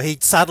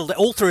 he'd saddled,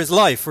 all through his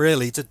life,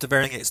 really, to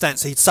varying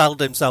extents, he'd saddled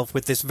himself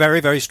with this very,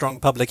 very strong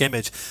public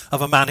image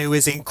of a man who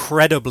is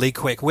incredibly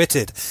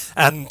quick-witted.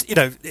 And,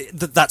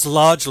 that's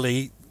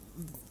largely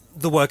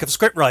the work of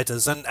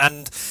scriptwriters.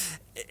 And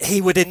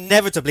he would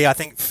inevitably, I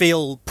think,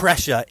 feel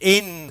pressure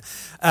in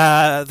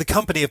the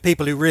company of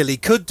people who really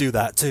could do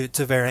that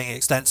to varying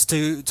extents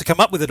to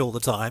come up with it all the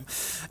time.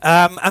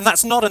 And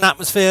that's not an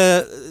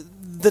atmosphere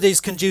that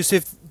is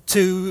conducive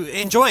to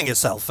enjoying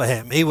yourself for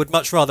him. He would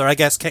much rather, I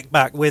guess, kick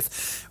back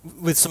with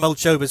some old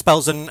showbiz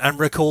pals and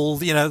recall,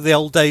 the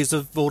old days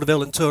of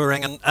vaudeville and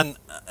touring and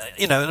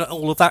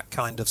all of that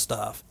kind of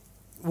stuff.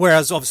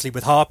 Whereas, obviously,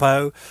 with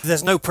Harpo,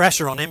 there's no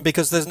pressure on him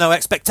because there's no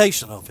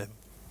expectation of him.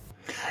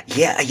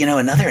 Yeah,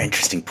 another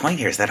interesting point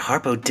here is that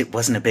Harpo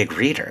wasn't a big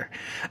reader.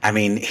 I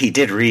mean, he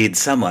did read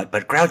somewhat,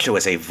 but Groucho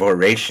was a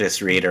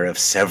voracious reader of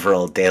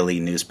several daily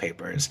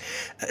newspapers.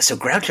 So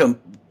Groucho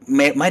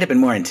might have been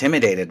more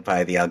intimidated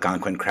by the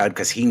Algonquin crowd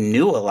because he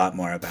knew a lot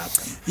more about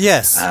them.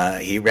 Yes.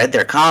 He read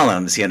their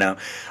columns,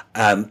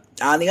 On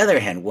the other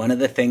hand, one of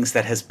the things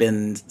that has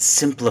been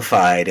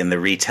simplified in the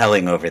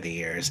retelling over the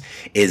years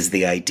is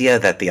the idea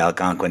that the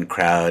Algonquin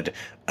crowd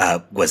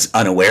was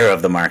unaware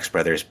of the Marx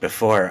Brothers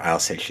before I'll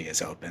Say She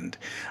Is opened,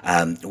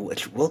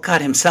 which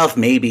Woollcott himself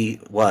maybe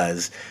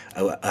was.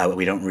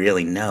 We don't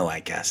really know,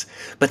 I guess.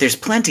 But there's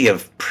plenty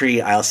of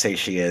pre-I'll Say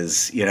She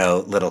Is,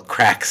 little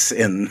cracks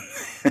in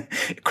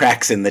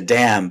the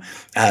dam.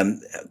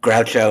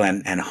 Groucho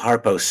and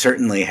Harpo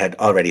certainly had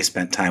already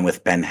spent time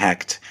with Ben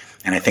Hecht,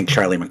 and I think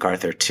Charlie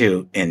MacArthur,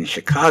 too, in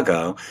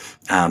Chicago,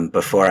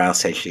 before I'll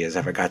Say She Is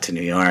ever got to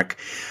New York.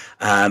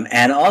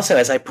 And also,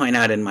 as I point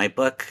out in my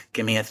book,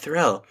 Give Me a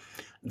Thrill,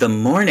 the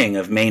morning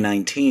of May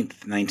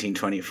 19th,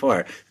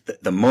 1924,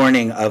 the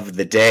morning of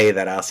the day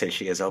that I'll Say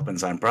She Is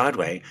opens on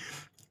Broadway,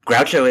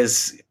 Groucho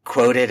is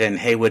quoted in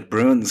Heywood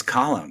Broun's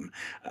column,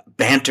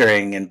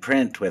 bantering in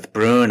print with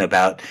Broun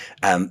about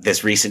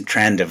this recent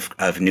trend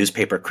of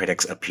newspaper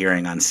critics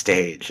appearing on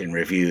stage in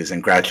reviews,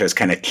 and Groucho's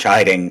kind of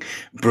chiding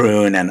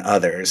Broun and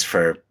others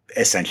for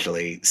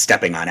essentially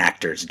stepping on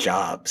actors'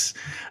 jobs.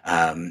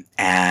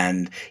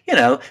 And,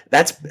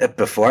 that's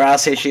before I'll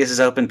Say She Is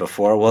open,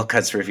 before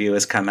Woollcott's review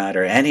has come out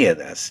or any of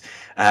this.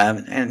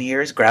 And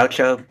here's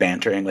Groucho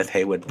bantering with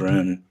Heywood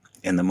Broun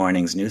in the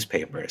morning's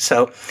newspaper.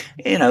 So,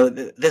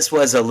 this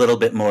was a little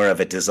bit more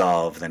of a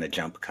dissolve than a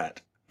jump cut.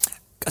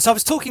 So I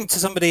was talking to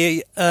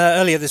somebody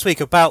earlier this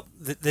week about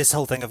this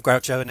whole thing of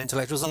Groucho and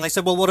intellectuals, and they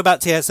said, well, what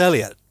about T.S.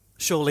 Eliot?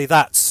 Surely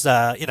that's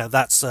a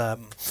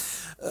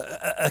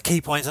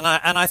key point. And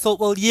I thought,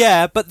 well,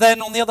 yeah, but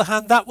then on the other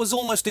hand, that was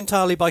almost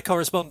entirely by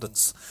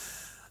correspondence.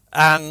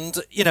 And,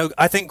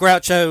 I think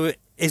Groucho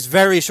is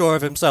very sure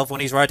of himself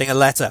when he's writing a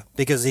letter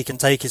because he can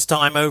take his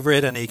time over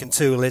it and he can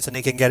tool it and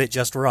he can get it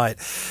just right.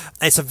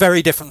 It's a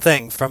very different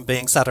thing from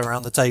being sat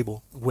around the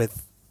table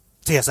with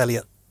T.S.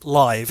 Eliot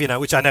live,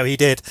 which I know he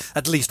did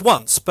at least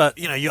once, but,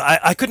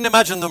 I couldn't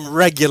imagine them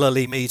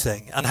regularly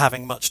meeting and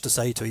having much to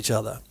say to each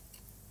other.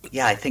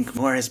 Yeah, I think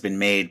more has been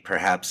made,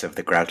 perhaps, of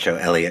the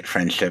Groucho-Eliot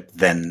friendship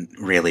than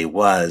really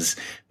was.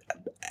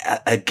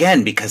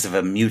 Again, because of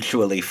a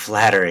mutually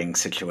flattering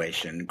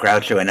situation.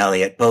 Groucho and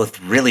Eliot both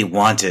really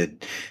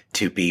wanted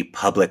to be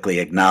publicly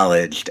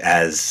acknowledged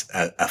as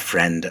a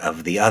friend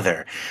of the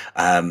other.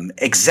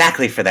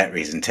 Exactly for that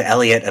reason. To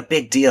Eliot, a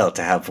big deal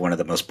to have one of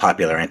the most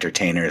popular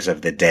entertainers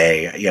of the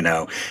day,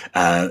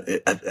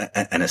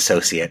 an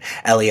associate.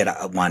 Eliot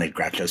wanted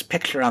Groucho's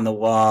picture on the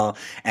wall.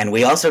 And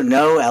we also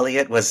know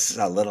Eliot was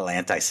a little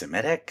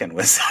anti-Semitic and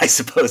was, I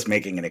suppose,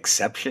 making an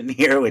exception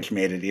here, which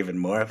made it even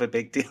more of a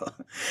big deal.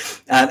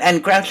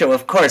 And Groucho,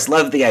 of course,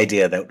 loved the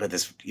idea that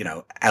this,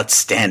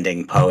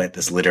 outstanding poet,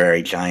 this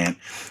literary giant,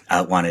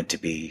 wanted to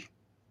be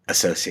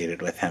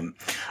associated with him.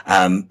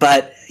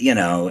 But,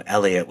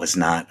 Eliot was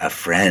not a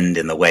friend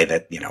in the way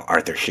that,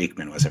 Arthur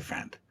Sheikman was a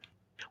friend.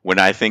 When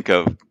I think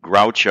of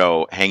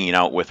Groucho hanging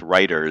out with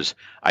writers,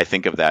 I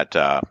think of that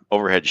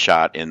overhead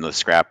shot in the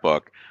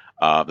scrapbook,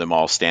 them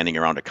all standing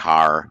around a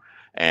car.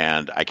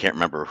 And I can't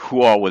remember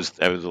who all was.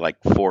 It was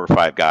like 4 or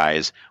 5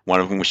 guys.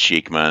 One of them was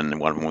Sheikman, and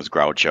one of them was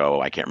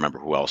Groucho. I can't remember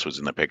who else was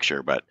in the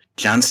picture, but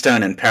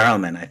Johnstone and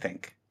Perelman, I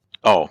think.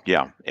 Oh,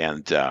 yeah.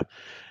 And,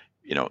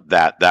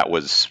 that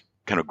was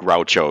kind of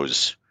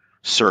Groucho's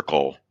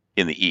circle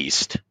in the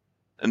East.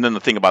 And then the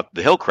thing about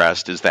the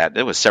Hillcrest is that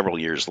it was several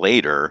years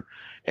later,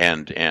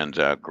 and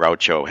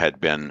Groucho had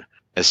been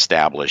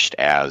established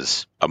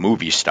as a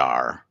movie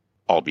star,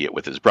 albeit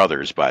with his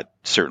brothers, but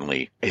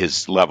certainly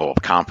his level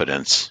of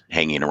confidence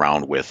hanging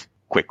around with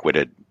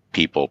quick-witted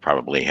people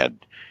probably had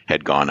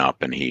gone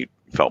up, and he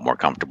felt more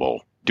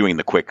comfortable doing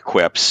the quick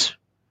quips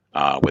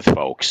with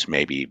folks,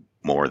 maybe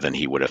more than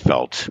he would have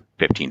felt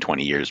 15,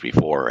 20 years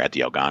before at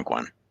the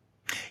Algonquin.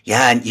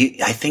 Yeah, and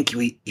I think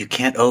you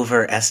can't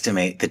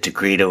overestimate the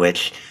degree to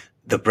which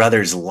the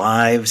brothers'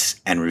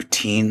 lives and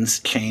routines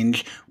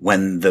change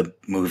when the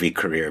movie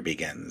career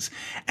begins.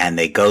 And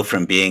they go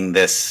from being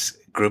this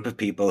group of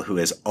people who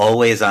is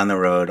always on the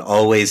road,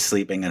 always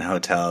sleeping in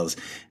hotels,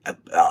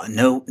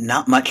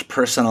 not much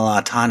personal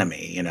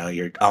autonomy.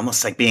 You're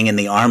almost like being in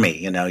the army.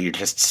 You're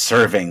just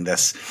serving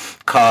this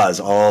cause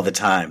all the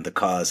time, the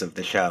cause of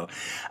the show.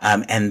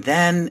 And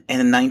then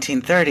in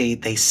 1930,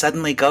 they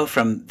suddenly go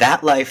from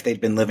that life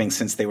they'd been living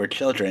since they were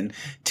children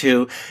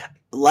to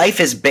life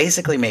is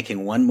basically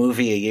making one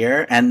movie a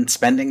year and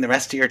spending the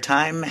rest of your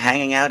time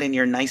hanging out in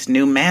your nice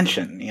new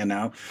mansion,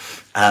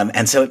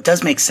 and so it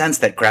does make sense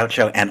that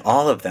Groucho and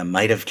all of them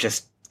might have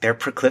just, their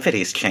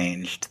proclivities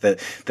changed. The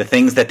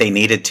things that they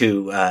needed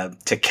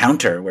to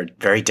counter were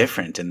very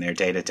different in their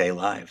day-to-day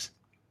lives.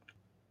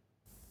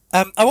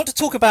 I want to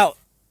talk about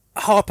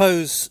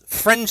Harpo's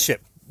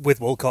friendship with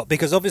Woollcott,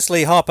 because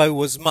obviously Harpo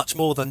was much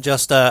more than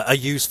just a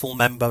useful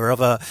member of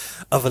a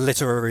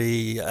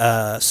literary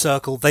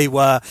circle. They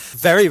were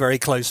very, very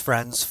close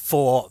friends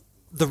for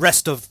the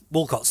rest of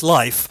Woollcott's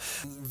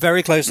life,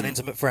 very close and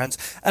intimate friends.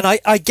 And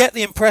I get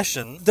the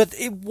impression that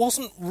it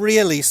wasn't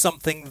really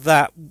something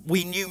that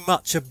we knew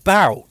much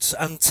about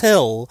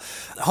until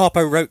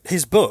Harpo wrote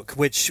his book,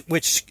 which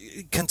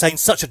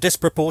contains such a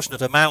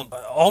disproportionate amount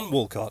on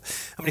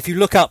Woollcott. I mean, if you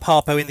look up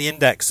Harpo in the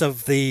index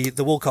of the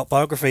Woollcott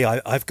biography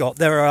I've got,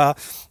 there are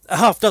a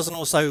half dozen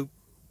or so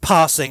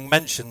passing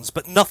mentions,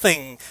 but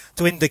nothing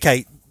to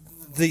indicate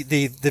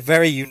the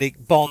very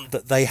unique bond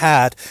that they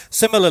had.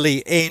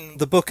 Similarly, in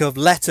the book of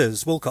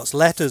letters, Woollcott's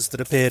letters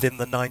that appeared in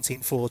the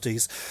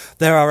 1940s,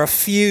 there are a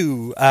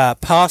few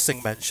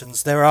passing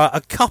mentions. There are a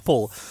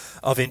couple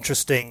of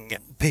interesting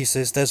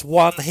pieces. There's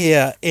one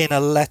here in a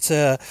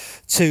letter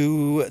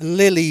to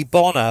Lily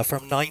Bonner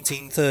from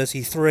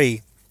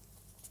 1933,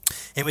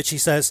 in which he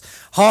says,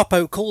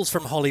 Harpo calls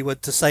from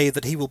Hollywood to say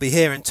that he will be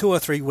here in 2 or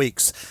 3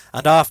 weeks,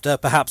 and after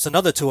perhaps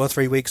another 2 or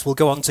 3 weeks will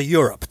go on to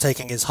Europe,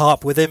 taking his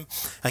harp with him,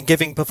 and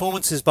giving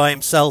performances by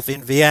himself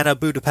in Vienna,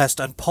 Budapest,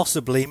 and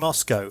possibly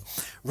Moscow.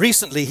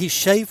 Recently he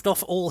shaved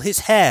off all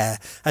his hair,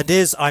 and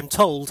is, I'm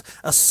told,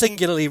 a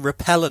singularly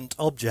repellent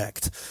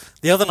object.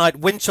 The other night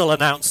Winchell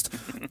announced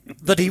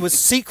that he was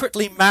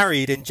secretly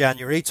married in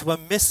January to a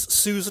Miss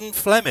Susan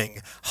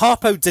Fleming.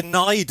 Harpo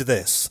denied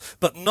this,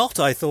 but not,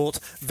 I thought,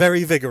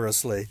 very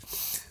vigorously.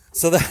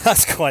 So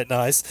that's quite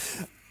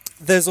nice.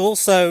 There's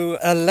also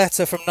a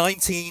letter from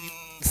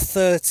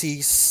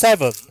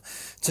 1937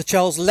 to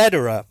Charles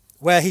Lederer,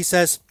 where he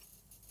says,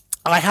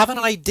 I have an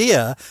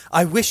idea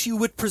I wish you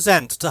would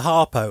present to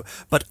Harpo,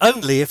 but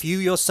only if you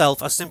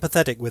yourself are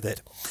sympathetic with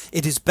it.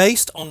 It is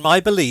based on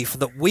my belief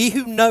that we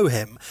who know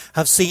him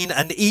have seen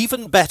an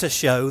even better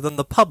show than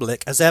the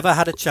public has ever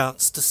had a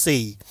chance to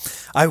see.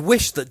 I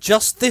wish that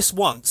just this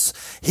once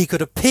he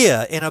could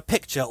appear in a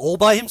picture all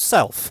by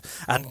himself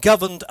and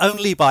governed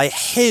only by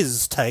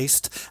his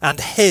taste and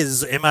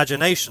his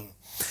imagination.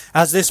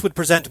 As this would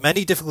present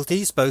many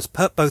difficulties, both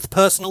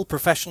personal,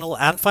 professional,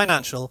 and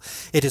financial,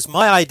 it is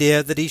my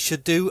idea that he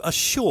should do a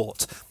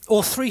short,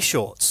 or 3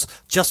 shorts,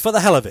 just for the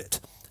hell of it,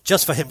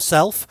 just for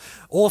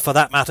himself, or for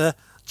that matter,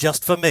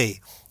 just for me.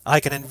 I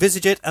can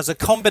envisage it as a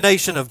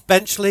combination of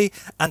Benchley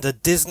and a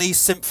Disney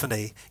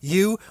symphony.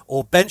 You,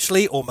 or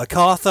Benchley, or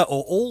MacArthur,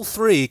 or all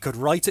 3 could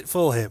write it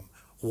for him.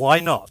 Why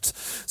not?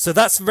 So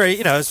that's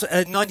very, in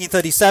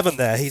 1937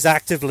 there, he's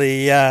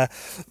actively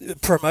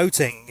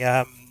promoting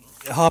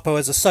Harpo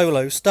as a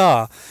solo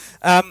star.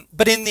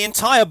 But in the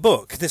entire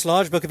book, this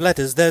large book of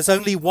letters, there's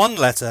only one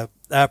letter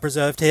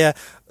preserved here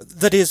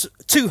that is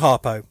to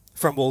Harpo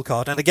from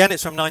Woollcott. And again,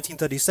 it's from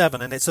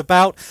 1937, and it's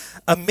about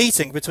a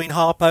meeting between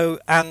Harpo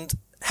and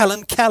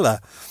Helen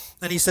Keller.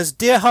 And he says,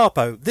 Dear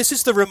Harpo, this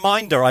is the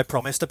reminder I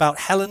promised about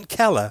Helen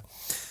Keller.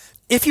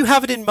 If you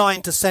have it in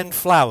mind to send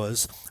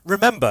flowers,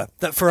 remember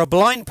that for a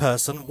blind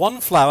person,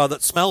 one flower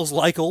that smells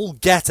like all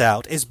get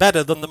out is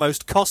better than the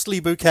most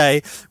costly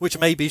bouquet, which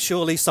may be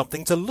surely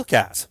something to look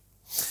at.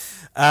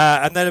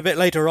 And then a bit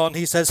later on,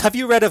 he says, have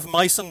you read of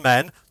Mice and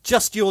Men?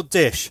 Just your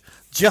dish,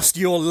 just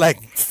your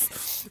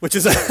length, which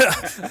is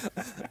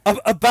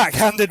a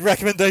backhanded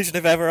recommendation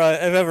if ever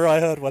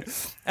I heard one.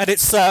 And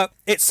it's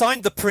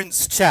signed the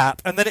Prince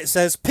Chap, and then it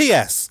says,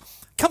 P.S.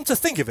 Come to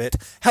think of it,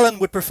 Helen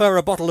would prefer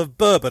a bottle of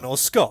bourbon or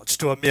scotch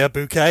to a mere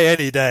bouquet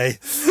any day.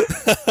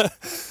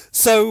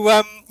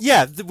 So,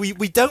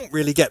 we don't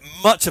really get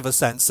much of a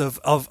sense of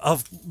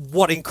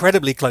what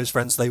incredibly close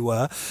friends they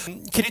were.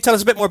 Can you tell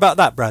us a bit more about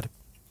that, Brad?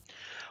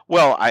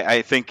 Well,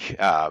 I think,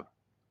 of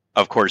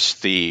course,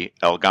 the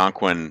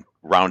Algonquin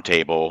Round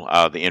Table,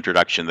 the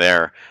introduction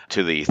there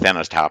to the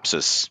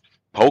Thanatopsis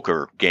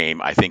poker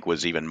game, I think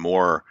was even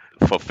more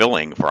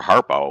fulfilling for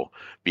Harpo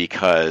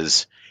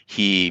because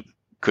he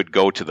could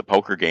go to the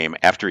poker game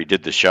after he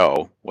did the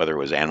show, whether it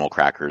was Animal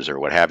Crackers or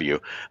what have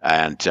you,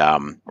 and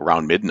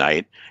around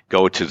midnight,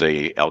 go to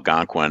the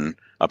Algonquin,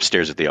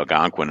 upstairs at the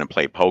Algonquin, and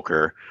play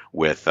poker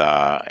with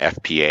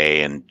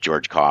FPA and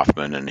George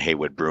Kaufman and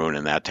Haywood Broun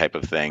and that type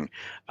of thing.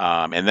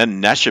 And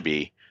then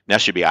Neshabie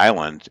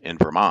Island in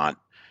Vermont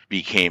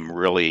became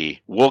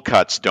really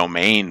Woollcott's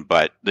domain,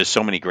 but there's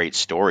so many great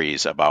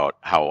stories about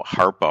how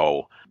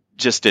Harpo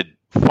just did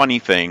funny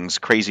things,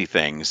 crazy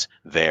things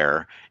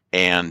there,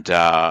 and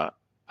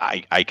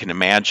I can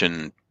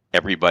imagine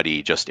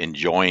everybody just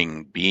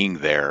enjoying being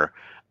there.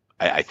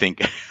 I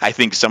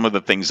think some of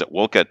the things that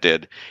Woollcott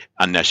did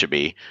on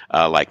Neshabie,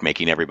 like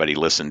making everybody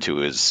listen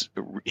to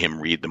him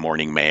read the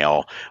morning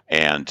mail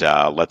and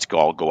let's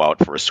all go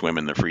out for a swim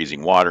in the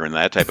freezing water and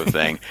that type of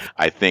thing.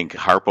 I think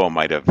Harpo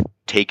might have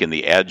taken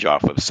the edge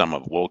off of some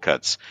of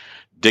Woollcott's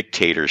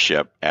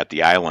dictatorship at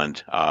the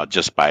island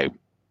just by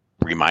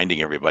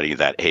reminding everybody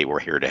that, hey, we're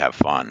here to have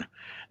fun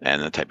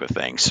and that type of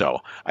thing. So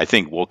I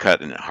think Woollcott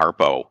and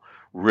Harpo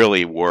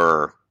really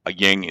were a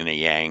yin and a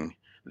yang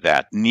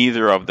that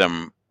neither of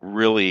them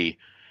really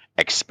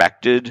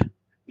expected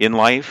in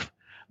life,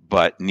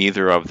 but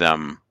neither of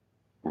them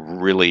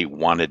really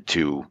wanted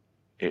to.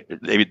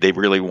 They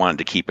really wanted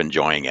to keep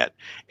enjoying it,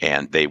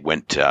 and they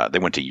went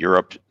to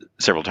Europe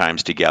several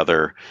times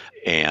together.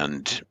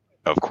 And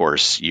of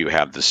course, you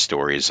have the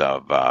stories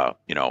of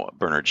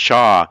Bernard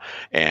Shaw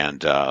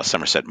and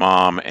Somerset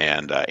Maugham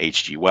and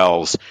H.G.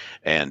 Wells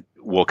and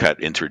Woollcott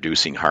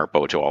introducing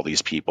Harpo to all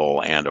these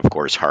people, and of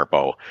course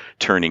Harpo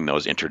turning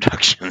those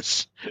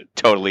introductions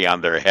totally on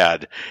their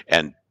head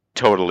and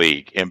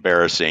totally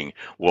embarrassing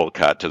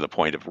Woollcott to the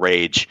point of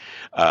rage.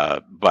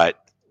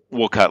 But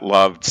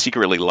Woollcott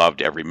secretly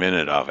loved every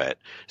minute of it.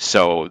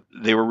 So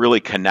they were really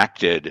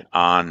connected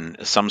on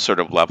some sort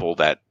of level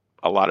that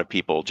a lot of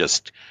people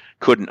just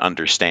couldn't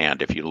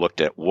understand. If you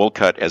looked at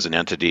Woollcott as an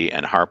entity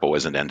and Harpo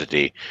as an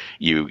entity,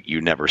 you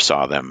never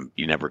saw them.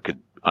 You never could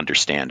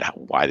understand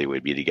why they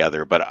would be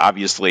together. But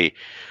obviously,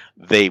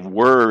 they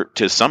were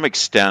to some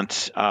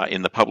extent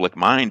in the public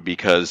mind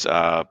because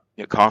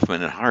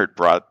Kaufman and Hart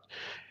brought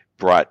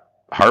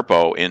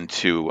Harpo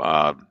into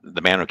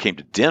The Man Who Came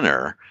to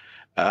Dinner,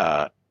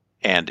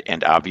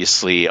 and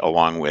obviously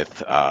along with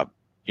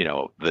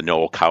the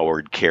Noel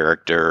Coward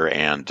character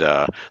and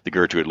the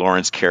Gertrude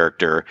Lawrence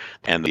character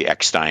and the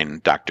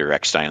Dr.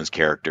 Eckstein's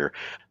character.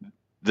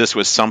 This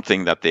was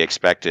something that they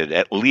expected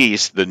at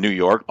least the New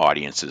York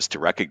audiences to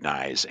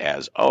recognize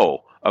as,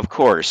 oh, of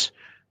course,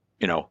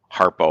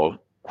 Harpo,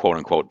 quote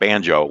unquote,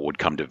 banjo would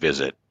come to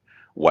visit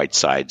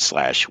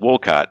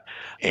Whiteside/Woollcott.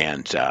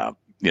 And,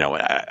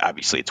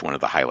 obviously it's one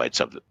of the highlights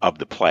of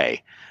the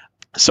play.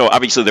 So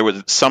obviously there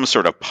was some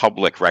sort of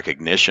public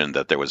recognition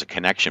that there was a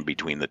connection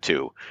between the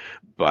two,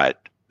 but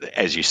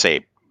as you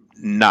say,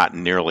 not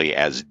nearly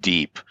as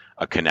deep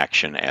a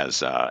connection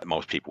as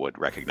most people would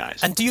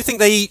recognize. And do you think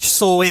they each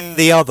saw in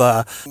the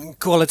other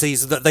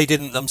qualities that they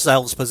didn't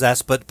themselves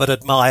possess, but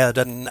admired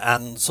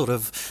and sort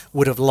of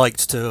would have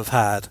liked to have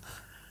had?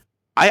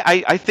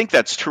 I think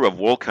that's true of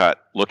Woollcott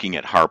looking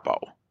at Harpo,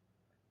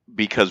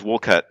 because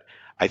Woollcott,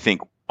 I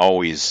think,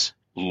 always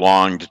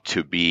longed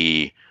to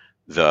be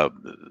the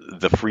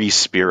free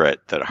spirit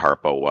that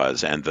Harpo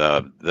was, and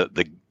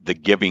the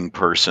giving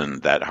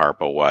person that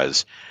Harpo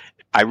was.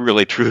 I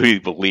really truly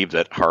believe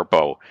that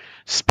Harpo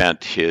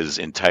spent his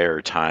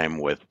entire time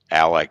with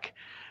Alec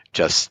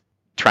just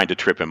trying to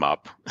trip him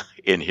up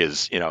in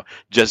his,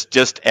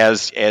 just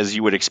as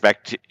you would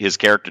expect his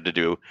character to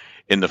do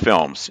in the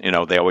films.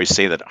 They always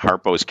say that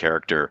Harpo's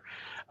character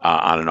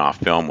on and off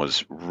film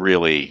was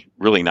really,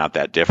 really not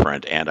that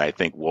different. And I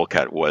think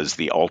Woollcott was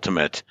the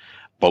ultimate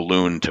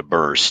balloon to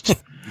burst,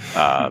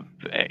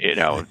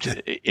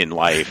 in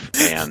life.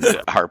 And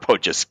Harpo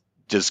just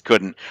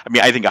couldn't. I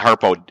mean, I think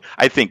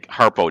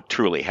Harpo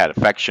truly had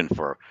affection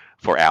for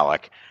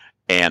Alec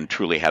and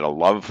truly had a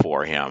love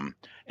for him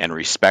and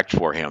respect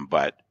for him.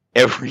 But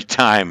every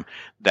time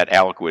that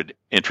Alec would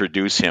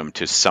introduce him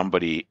to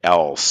somebody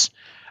else,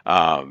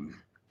 I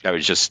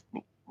was just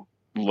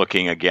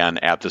looking again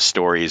at the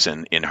stories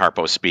in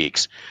Harpo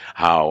Speaks,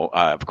 how,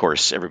 of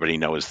course, everybody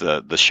knows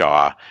the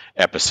Shaw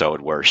episode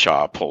where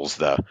Shaw pulls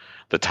the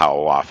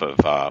towel off of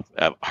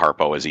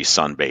Harpo as he's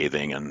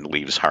sunbathing and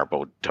leaves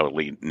Harpo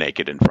totally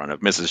naked in front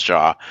of Mrs.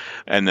 Shaw.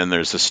 And then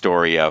there's the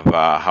story of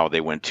how they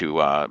went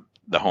to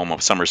the home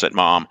of Somerset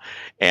Maugham,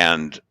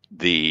 and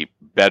the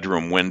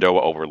bedroom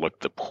window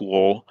overlooked the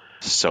pool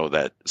so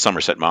that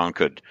Somerset Maugham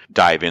could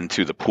dive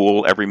into the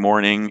pool every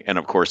morning. And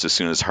of course, as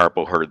soon as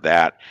Harpo heard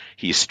that,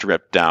 he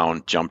stripped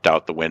down, jumped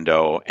out the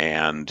window,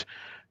 and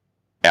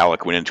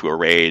Alec went into a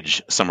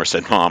rage.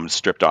 Somerset Maugham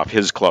stripped off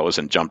his clothes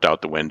and jumped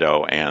out the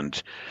window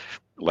and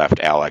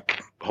left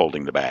Alec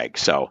holding the bag.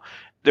 So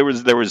there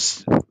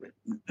was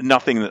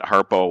nothing that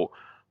Harpo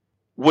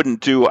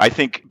wouldn't do. I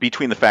think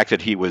between the fact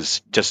that he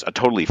was just a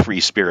totally free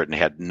spirit and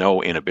had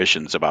no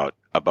inhibitions about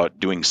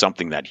doing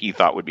something that he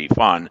thought would be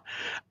fun,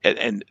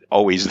 and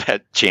always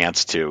that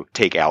chance to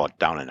take Alec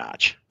down a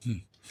notch.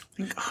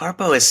 I think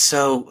Harpo is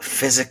so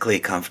physically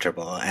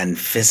comfortable and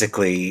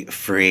physically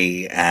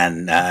free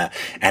and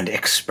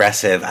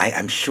expressive.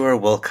 I'm sure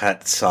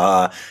Woollcott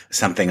saw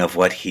something of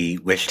what he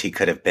wished he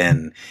could have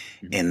been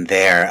in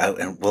there.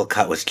 And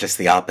Woollcott was just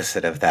the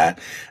opposite of that.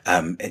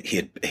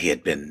 He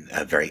had been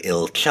a very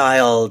ill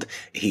child.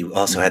 He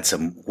also had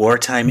some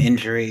wartime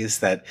injuries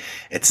that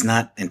it's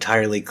not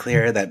entirely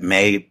clear that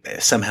may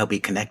somehow be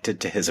connected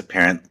to his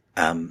apparent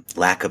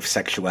lack of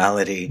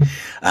sexuality.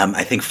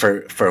 I think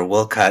for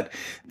Woollcott,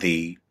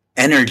 the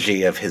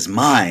energy of his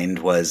mind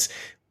was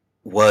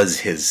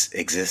his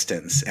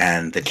existence,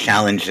 and the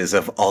challenges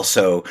of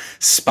also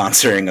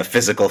sponsoring a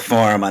physical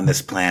form on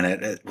this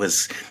planet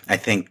was, I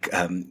think,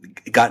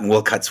 got in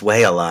Woollcott's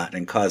way a lot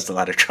and caused a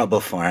lot of trouble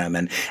for him.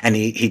 And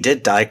he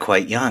did die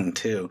quite young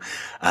too.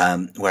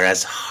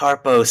 Whereas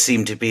Harpo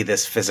seemed to be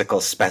this physical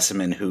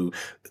specimen who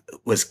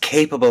was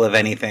capable of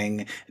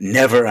anything,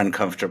 never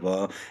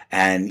uncomfortable.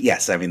 And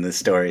yes, I mean, the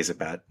stories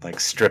about like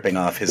stripping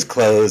off his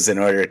clothes in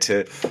order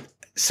to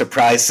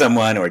surprise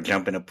someone or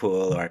jump in a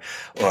pool or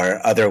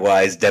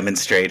otherwise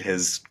demonstrate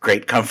his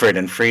great comfort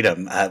and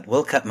freedom.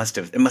 Woollcott must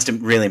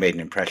have really made an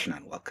impression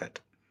on Woollcott.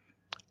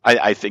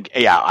 I think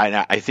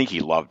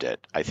he loved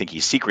it. I think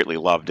he secretly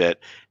loved it.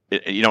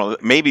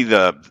 Maybe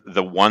the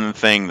one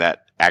thing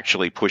that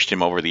actually pushed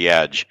him over the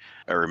edge,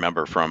 I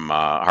remember from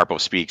Harpo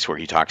Speaks, where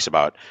he talks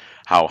about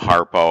how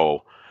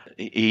Harpo,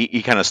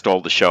 he kind of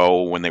stole the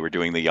show when they were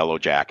doing the Yellow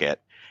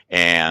Jacket.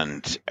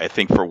 And I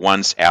think for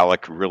once,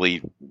 Alec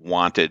really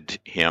wanted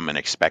him and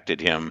expected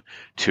him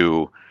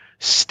to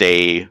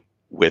stay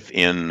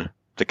within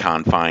the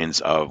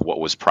confines of what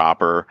was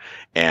proper.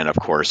 And of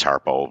course,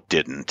 Harpo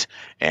didn't.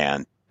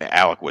 And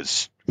Alec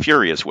was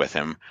furious with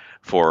him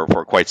for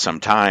quite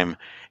some time,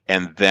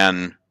 and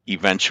then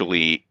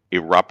eventually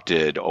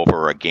erupted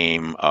over a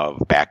game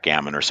of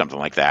backgammon or something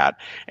like that,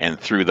 and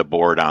threw the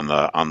board on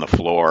the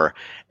floor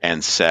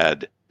and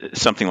said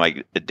something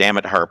like, "Damn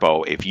it,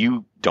 Harpo, if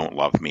you don't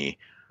love me,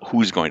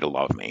 who's going to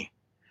love me?"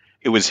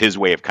 It was his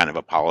way of kind of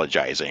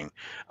apologizing,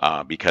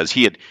 because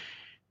he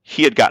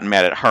had gotten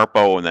mad at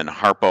Harpo, and then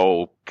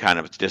Harpo kind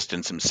of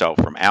distanced himself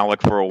from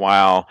Alec for a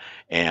while,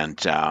 and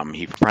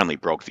he finally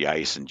broke the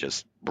ice and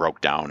just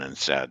broke down and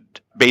said,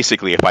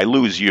 basically, if I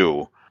lose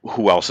you,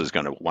 who else is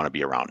going to want to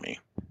be around me?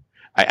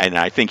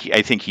 I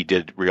think he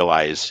did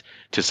realize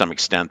to some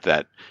extent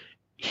that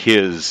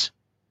his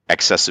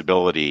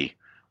accessibility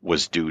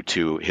was due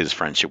to his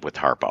friendship with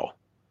Harpo,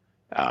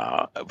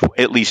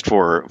 at least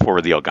for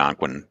the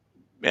Algonquin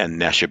and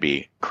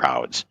Neshabie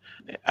crowds.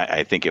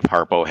 I think if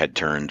Harpo had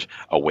turned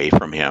away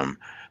from him,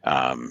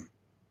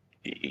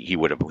 he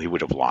would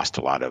have lost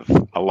a lot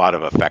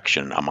of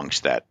affection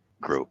amongst that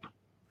group.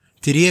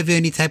 Did he have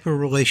any type of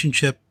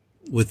relationship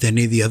with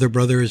any of the other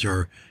brothers,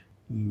 or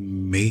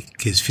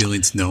make his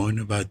feelings known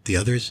about the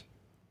others?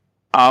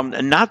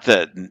 Not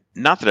that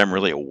I'm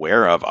really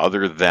aware of,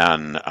 other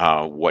than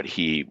what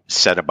he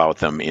said about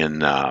them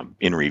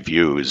in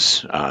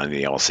reviews,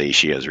 the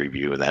Alsatia's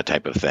review, that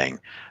type of thing.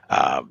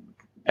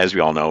 As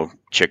we all know,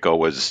 Chico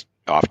was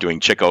off doing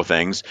Chico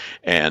things,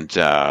 and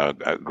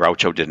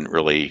Groucho didn't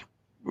really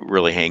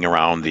hang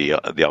around the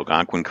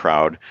Algonquin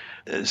crowd.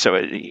 So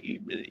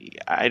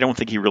I don't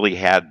think he really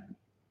had,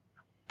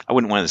 I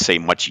wouldn't want to say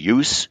much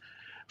use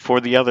for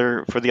the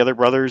other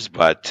brothers,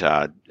 but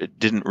it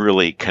didn't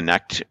really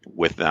connect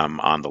with them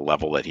on the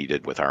level that he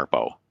did with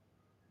Harpo.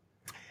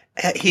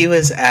 He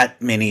was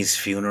at Minnie's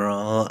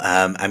funeral.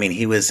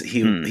 He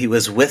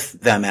was with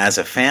them as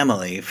a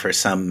family for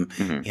some,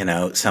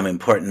 some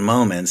important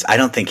moments. I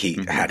don't think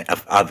he had,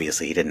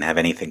 obviously he didn't have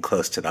anything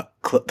close to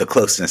the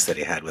closeness that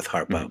he had with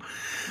Harpo.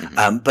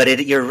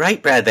 But you're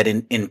right, Brad, that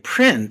in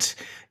print,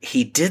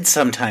 he did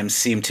sometimes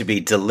seem to be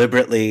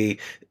deliberately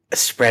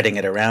spreading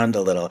it around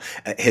a little.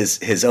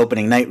 His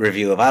opening night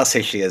review of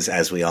Alsatia's,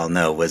 as we all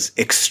know, was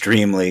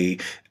extremely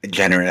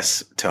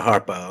generous to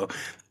Harpo.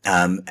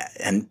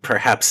 And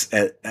perhaps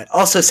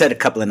also said a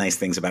couple of nice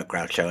things about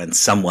Groucho and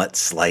somewhat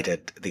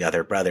slighted the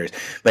other brothers.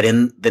 But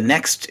in the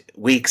next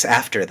weeks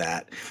after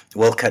that,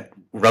 Woollcott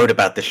wrote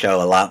about the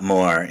show a lot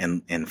more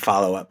in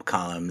follow-up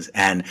columns.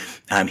 And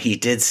he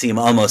did seem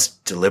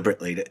almost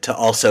deliberately to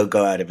also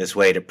go out of his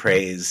way to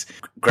praise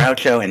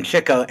Groucho and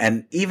Chico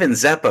and even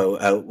Zeppo.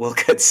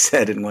 Woollcott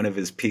said in one of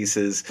his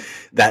pieces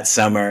that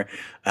summer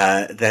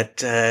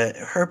that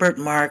Herbert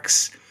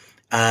Marx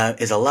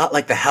is a lot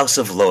like the House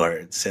of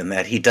Lords, in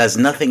that he does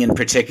nothing in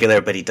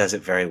particular, but he does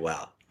it very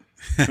well.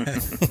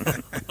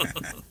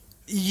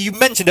 You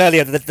mentioned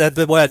earlier that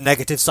there were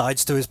negative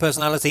sides to his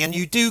personality, and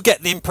you do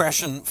get the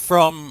impression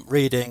from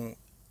reading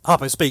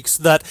Harpo Speaks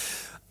that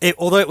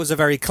although it was a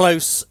very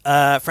close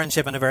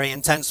friendship and a very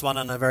intense one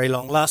and a very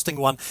long-lasting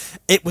one,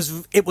 it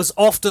was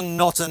often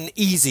not an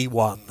easy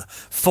one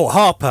for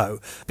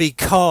Harpo,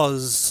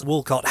 because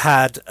Woollcott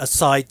had a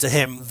side to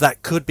him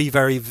that could be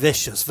very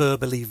vicious,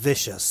 verbally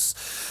vicious.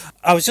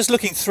 I was just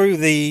looking through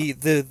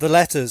the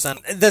letters, and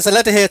there's a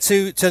letter here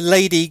to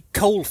Lady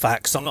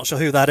Colfax. I'm not sure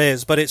who that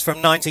is, but it's from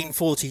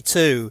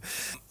 1942.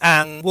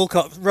 And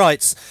Woollcott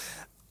writes,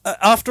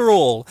 after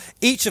all,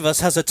 each of us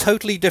has a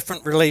totally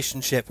different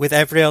relationship with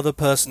every other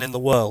person in the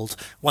world.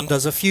 One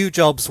does a few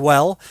jobs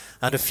well,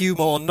 and a few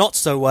more not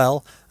so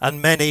well,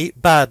 and many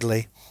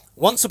badly.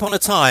 Once upon a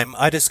time,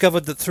 I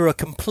discovered that through a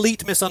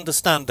complete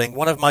misunderstanding,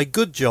 one of my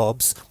good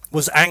jobs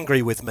was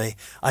angry with me.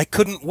 I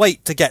couldn't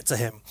wait to get to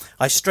him.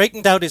 I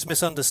straightened out his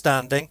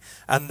misunderstanding,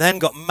 and then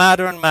got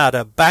madder and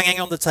madder,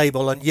 banging on the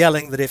table and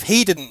yelling that if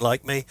he didn't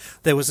like me,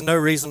 there was no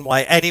reason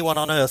why anyone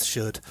on earth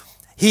should.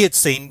 He had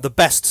seen the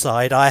best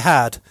side I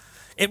had.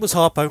 It was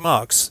Harpo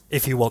Marx,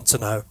 if you want to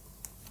know.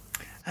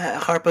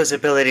 Harpo's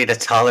ability to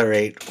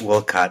tolerate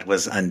Woollcott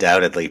was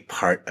undoubtedly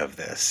part of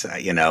this.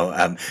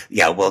 Even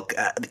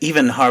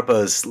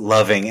Harpo's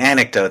loving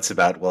anecdotes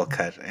about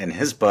Woollcott in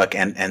his book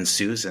and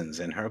Susan's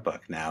in her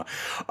book now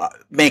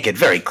make it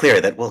very clear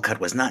that Woollcott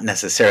was not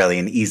necessarily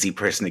an easy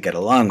person to get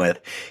along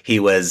with. He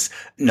was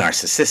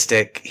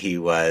narcissistic, he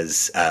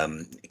was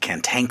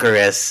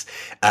cantankerous,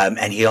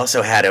 and he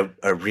also had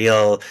a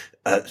real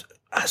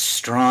a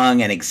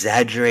strong and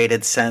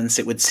exaggerated sense,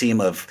 it would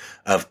seem, of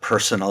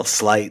personal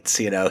slights.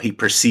 He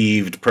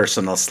perceived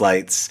personal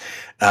slights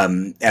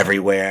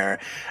everywhere.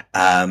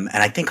 And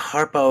I think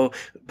Harpo,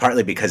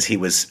 partly because he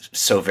was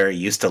so very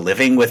used to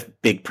living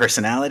with big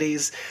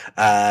personalities,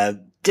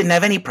 didn't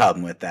have any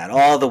problem with that.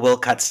 All the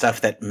Woollcott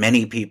stuff that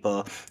many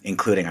people,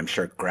 including, I'm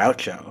sure,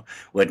 Groucho,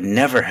 would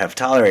never have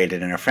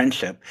tolerated in a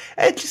friendship,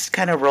 it just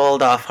kind of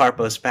rolled off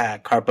Harpo's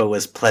back. Harpo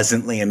was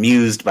pleasantly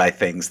amused by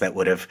things that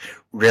would have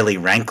really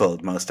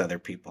rankled most other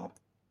people.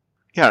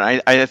 Yeah,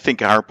 I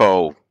think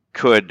Harpo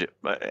could,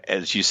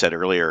 as you said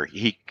earlier,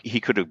 he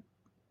could have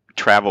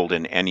traveled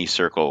in any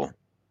circle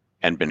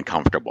and been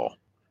comfortable.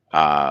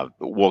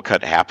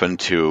 Woollcott happened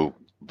to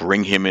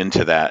bring him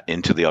into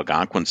the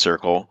Algonquin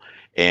circle,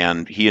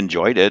 and he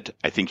enjoyed it.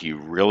 I think he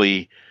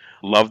really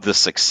loved the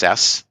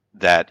success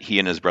that he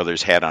and his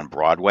brothers had on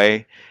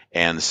Broadway.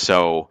 And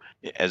so,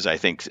 as I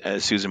think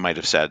Susan might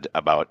have said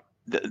about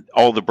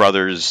all the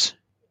brothers,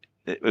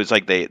 it was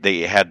like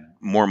they had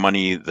more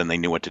money than they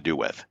knew what to do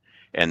with.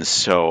 And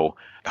so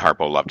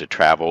Harpo loved to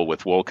travel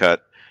with Woollcott,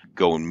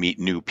 go and meet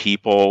new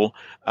people.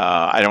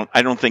 I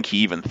don't think he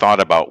even thought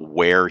about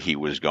where he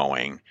was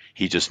going.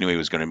 He just knew he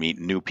was going to meet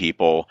new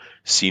people,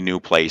 see new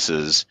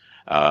places,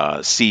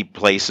 see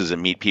places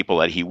and meet people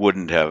that he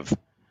wouldn't have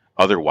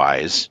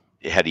otherwise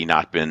had he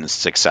not been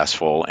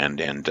successful and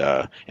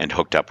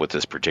hooked up with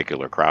this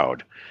particular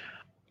crowd.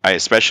 I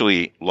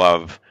especially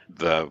love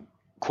the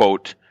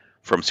quote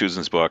from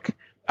Susan's book,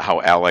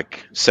 how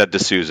Alec said to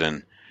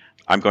Susan,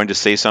 "I'm going to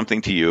say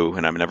something to you,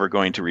 and I'm never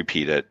going to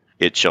repeat it.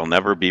 It shall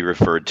never be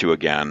referred to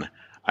again.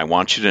 I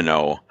want you to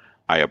know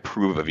I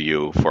approve of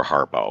you for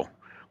Harpo."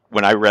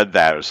 When I read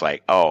that, I was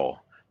like, oh,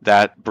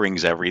 that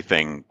brings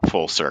everything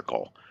full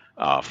circle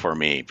for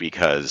me,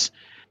 because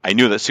I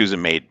knew that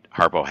Susan made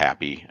Harpo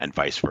happy and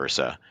vice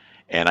versa.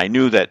 And I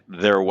knew that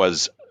there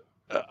was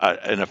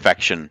an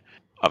affection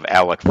of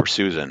Alec for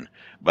Susan.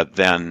 But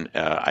then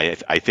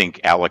I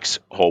think Alec's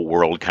whole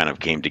world kind of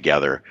came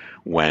together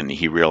when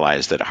he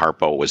realized that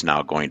Harpo was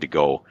now going to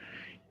go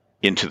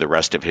into the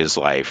rest of his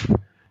life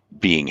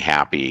being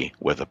happy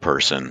with a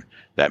person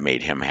that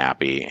made him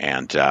happy.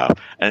 And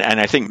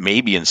I think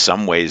maybe in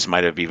some ways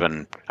might have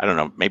even, I don't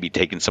know, maybe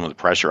taken some of the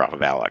pressure off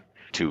of Alec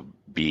to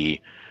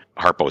be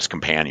Harpo's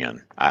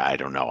companion. I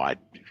don't know.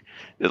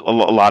 A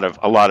lot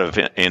of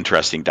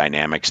interesting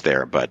dynamics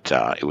there, but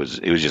it was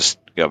just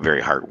a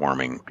very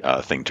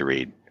heartwarming thing to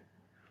read.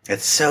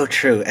 It's so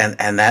true.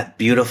 And that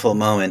beautiful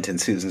moment in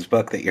Susan's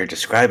book that you're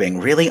describing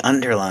really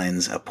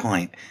underlines a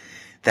point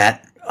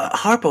that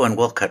Harpo and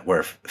Woollcott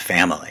were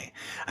family.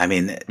 I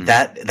mean,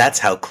 that's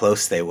how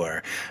close they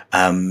were.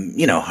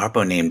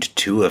 Harpo named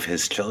two of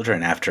his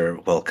children after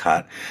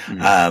Woollcott.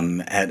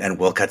 And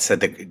Woollcott said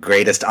the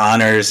greatest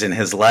honors in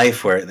his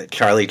life were that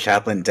Charlie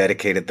Chaplin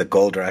dedicated The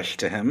Gold Rush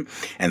to him,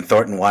 and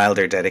Thornton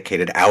Wilder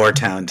dedicated Our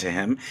Town to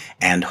him,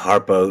 and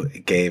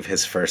Harpo gave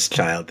his first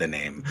child the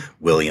name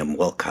William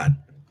Woollcott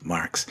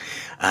Marx.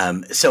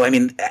 So, I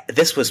mean,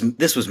 this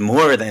was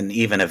more than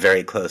even a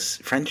very close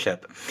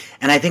friendship.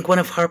 And I think one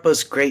of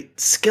Harpo's great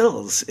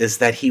skills is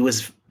that he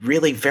was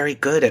really very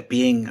good at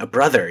being a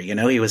brother.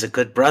 He was a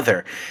good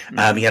brother.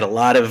 He had a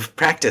lot of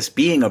practice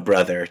being a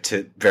brother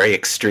to very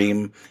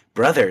extreme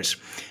brothers.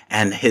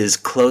 And his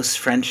close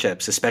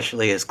friendships,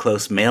 especially his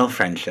close male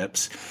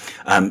friendships,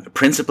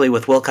 principally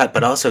with Woollcott,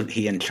 but also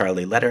he and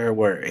Charlie Lederer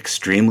were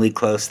extremely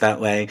close that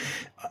way.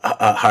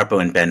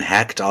 Harpo and Ben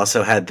Hecht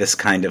also had this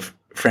kind of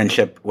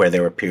friendship where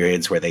there were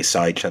periods where they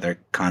saw each other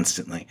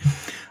constantly.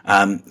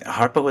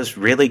 Harpo was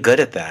really good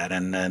at that,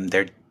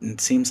 and it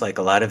seems like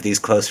a lot of these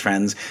close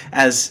friends,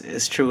 as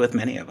is true with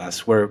many of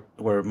us, were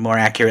more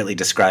accurately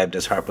described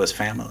as Harpo's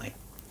family.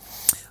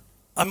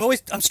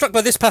 I'm struck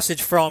by this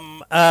passage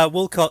from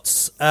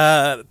Woollcott's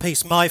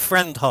piece, My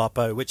Friend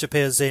Harpo, which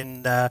appears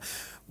in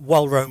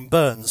While Rome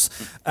Burns.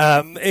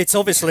 It's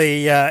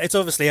obviously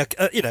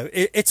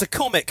it's a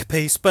comic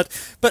piece, but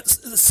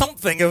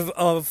something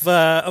of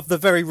the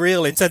very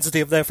real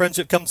intensity of their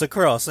friendship comes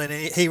across. And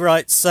he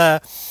writes,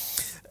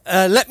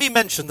 let me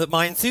mention that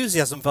my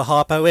enthusiasm for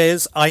Harpo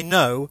is, I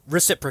know,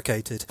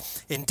 reciprocated.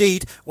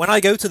 Indeed, when I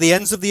go to the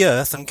ends of the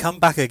earth and come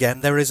back again,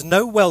 there is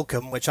no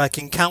welcome which I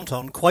can count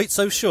on quite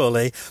so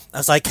surely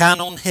as I can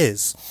on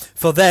his.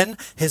 For then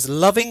his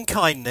loving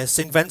kindness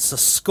invents a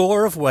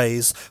score of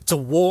ways to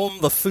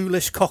warm the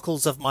foolish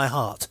cockles of my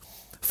heart.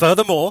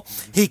 Furthermore,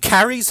 he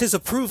carries his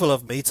approval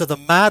of me to the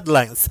mad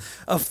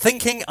length of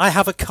thinking I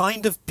have a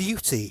kind of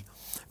beauty.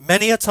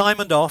 Many a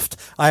time and oft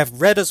I have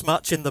read as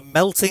much in the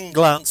melting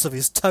glance of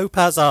his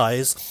topaz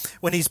eyes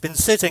when he's been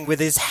sitting with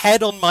his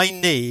head on my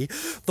knee,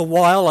 the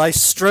while I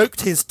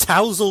stroked his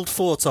tousled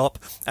foretop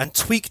and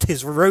tweaked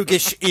his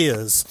roguish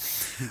ears.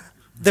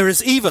 There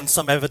is even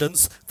some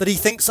evidence that he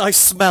thinks I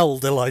smell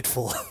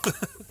delightful.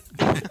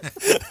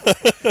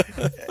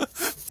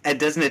 And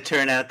doesn't it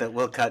turn out that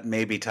Woollcott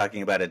may be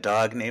talking about a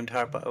dog named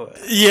Harpo?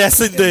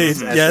 Yes, indeed.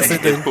 Yes,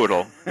 indeed. His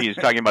poodle. He's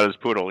talking about his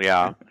poodle,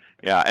 yeah.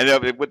 Yeah, and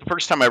the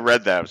first time I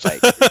read that, I was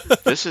like,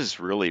 this is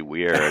really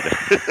weird.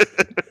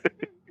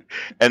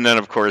 And then,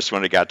 of course,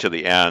 when it got to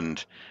the end,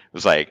 it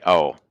was like,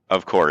 oh,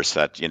 of course,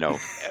 that,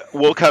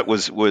 Woollcott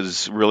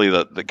was really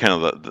the kind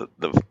of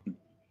the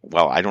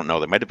well, I don't know,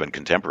 they might have been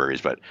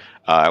contemporaries, but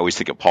I always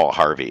think of Paul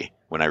Harvey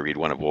when I read a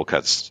lot of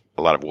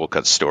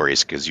Woollcott's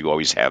stories, because you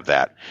always have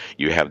that.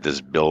 You have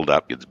this build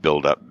up,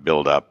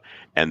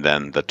 and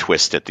then the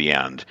twist at the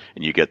end,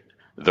 and you get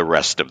the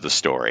rest of the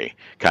story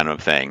kind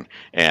of thing.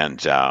 And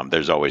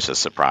there's always a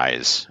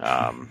surprise.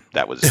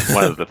 That was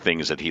one of the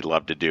things that he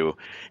loved to do.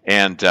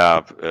 And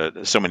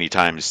so many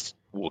times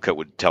Woollcott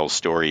would tell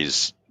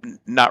stories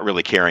not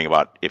really caring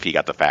about if he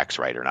got the facts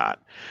right or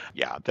not.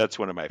 Yeah, that's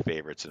one of my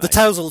favorites. The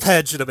tousled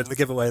head should have been the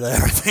giveaway there.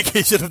 I think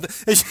he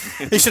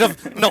should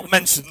have not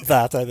mentioned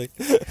that, I think.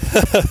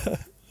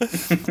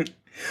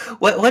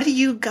 What do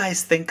you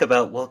guys think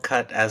about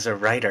Woollcott as a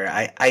writer?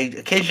 I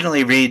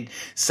occasionally read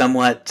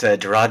somewhat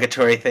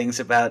derogatory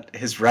things about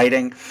his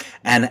writing,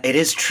 and it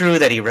is true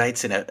that he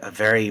writes in a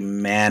very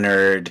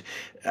mannered,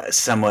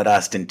 somewhat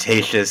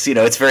ostentatious,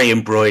 it's very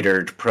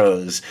embroidered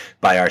prose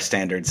by our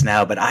standards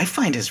now, but I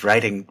find his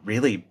writing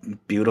really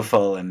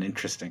beautiful and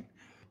interesting.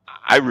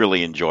 I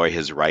really enjoy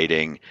his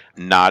writing,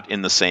 not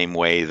in the same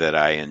way that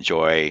I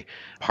enjoy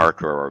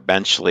Parker or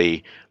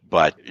Benchley,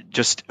 but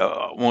just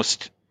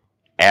almost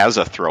as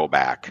a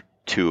throwback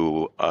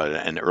to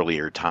an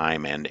earlier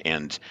time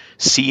and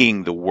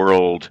seeing the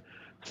world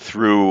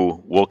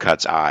through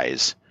Woollcott's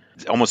eyes,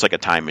 almost like a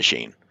time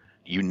machine.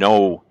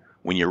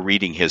 When you're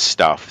reading his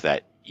stuff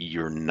that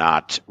you're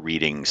not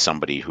reading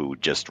somebody who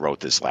just wrote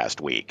this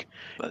last week.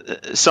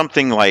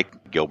 Something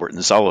like Gilbert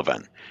and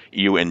Sullivan.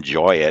 You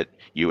enjoy it.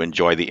 You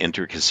enjoy the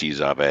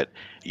intricacies of it.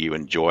 You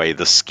enjoy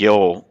the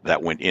skill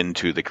that went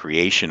into the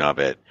creation of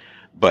it.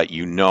 But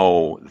you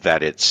know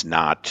that it's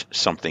not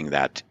something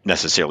that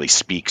necessarily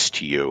speaks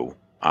to you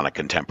on a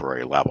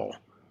contemporary level.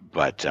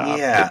 But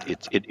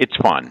it's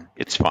fun.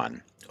 It's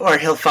fun. Or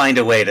he'll find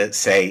a way to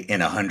say in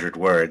 100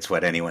 words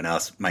what anyone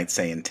else might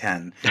say in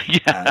 10.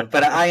 Yeah.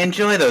 But I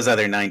enjoy those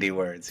other 90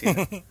 words.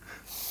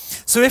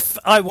 So if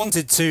I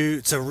wanted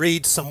to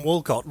read some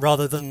Woollcott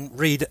rather than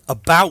read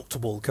about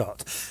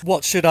Woollcott,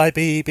 what should I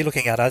be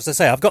looking at? As I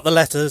say, I've got the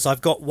letters,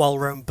 I've got While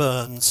Rome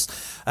Burns.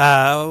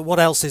 What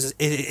else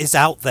is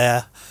out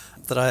there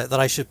that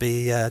I should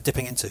be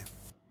dipping into?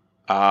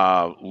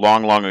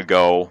 Long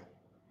ago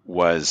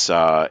was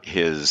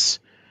his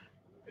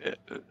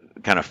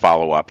kind of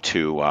follow-up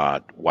to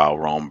While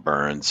Rome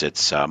Burns.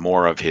 It's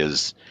more of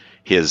his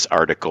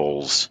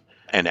articles,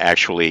 and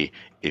actually,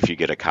 if you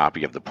get a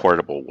copy of the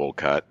portable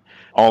Woollcott,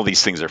 all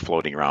these things are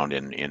floating around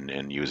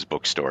in used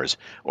bookstores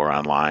or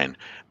online.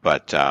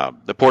 But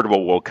the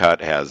portable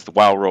Woollcott has the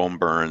While Rome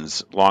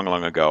Burns,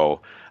 long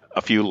ago,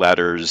 a few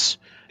letters,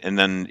 and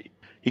then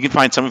you can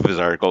find some of his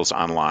articles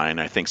online.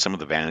 I think some of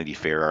the Vanity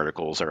Fair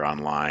articles are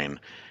online.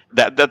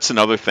 That's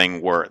another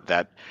thing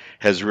that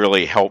has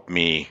really helped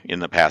me in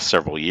the past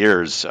several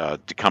years to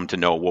come to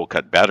know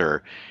Woollcott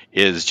better,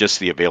 is just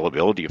the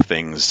availability of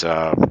things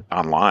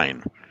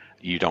online.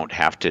 You don't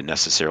have to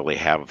necessarily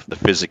have the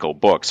physical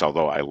books,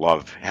 although I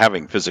love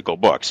having physical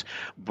books.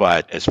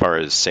 But as far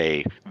as,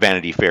 say,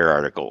 Vanity Fair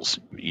articles,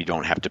 you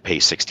don't have to pay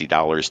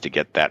 $60 to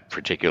get that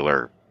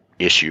particular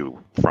issue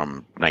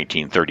from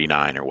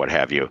 1939 or what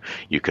have you.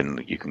 You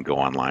can go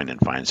online and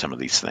find some of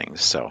these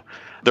things. So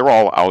they're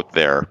all out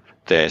there.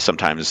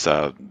 Sometimes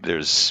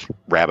there's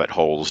rabbit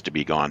holes to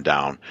be gone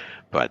down,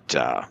 but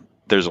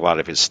there's a lot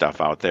of his stuff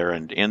out there,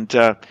 and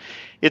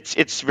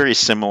it's very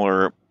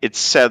similar. It's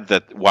said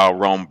that While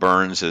Rome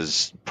Burns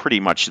is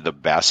pretty much the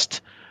best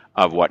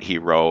of what he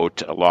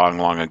wrote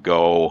long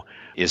ago.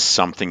 is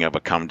something of a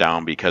come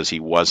down because he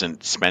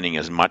wasn't spending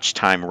as much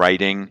time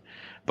writing,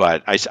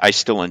 but I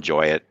still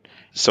enjoy it.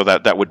 So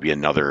that would be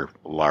another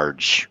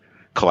large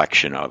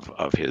collection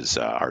of his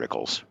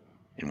articles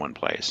in one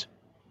place.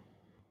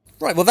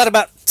 Right, well, that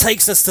about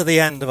takes us to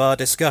the end of our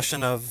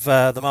discussion of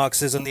the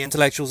Marxists and the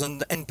intellectuals,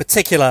 and in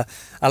particular,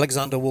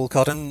 Alexander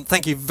Woollcott. And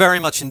thank you very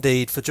much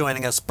indeed for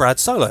joining us, Brad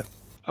Sohlo.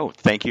 Oh,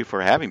 thank you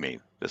for having me.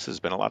 This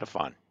has been a lot of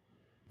fun.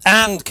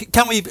 And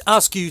can we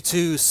ask you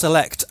to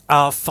select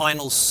our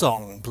final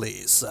song,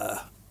 please?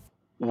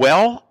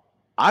 Well,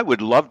 I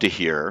would love to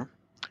hear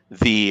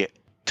the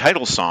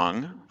title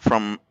song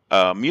from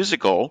a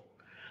musical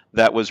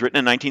that was written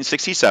in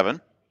 1967,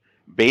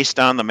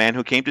 based on The Man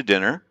Who Came to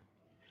Dinner.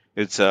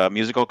 It's a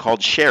musical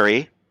called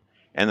Sherry,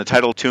 and the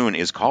title tune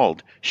is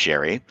called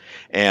Sherry.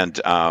 And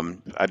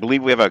I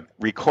believe we have a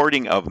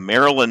recording of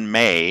Marilyn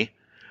May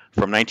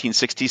from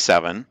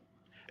 1967.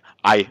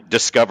 I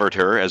discovered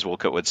her, as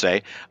Woollcott would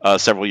say,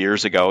 several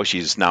years ago.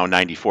 She's now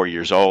 94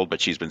 years old, but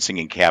she's been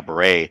singing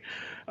cabaret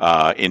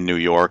in New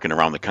York and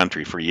around the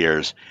country for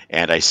years,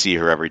 and I see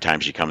her every time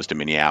she comes to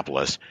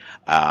Minneapolis.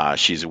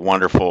 She's a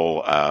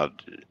wonderful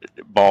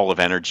ball of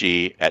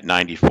energy at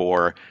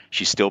 94.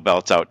 She still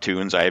belts out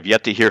tunes. I have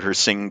yet to hear her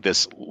sing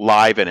this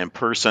live and in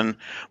person,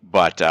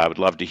 but I would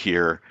love to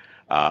hear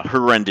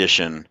her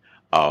rendition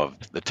of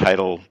the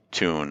title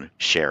tune,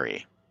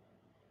 Sherry.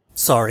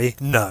 Sorry,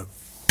 no.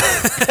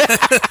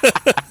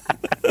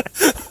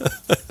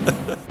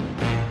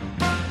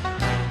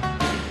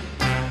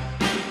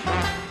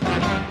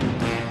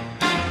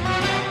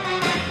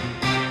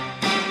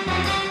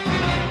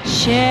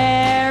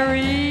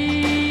 Sherry,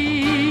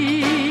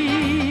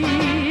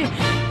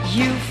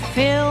 you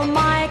fill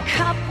my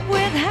cup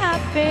with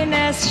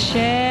happiness,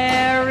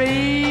 Sherry.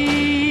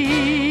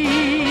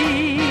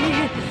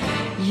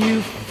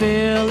 You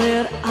fill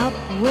it up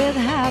with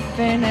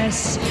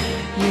happiness.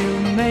 You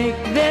make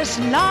this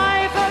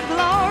life a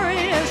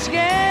glorious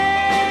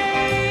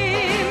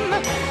game.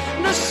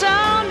 The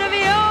sound of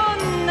your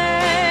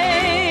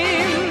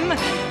name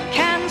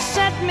can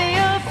set me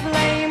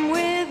aflame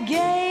with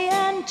gay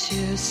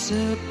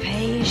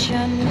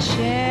anticipation,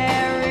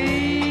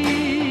 Sherry.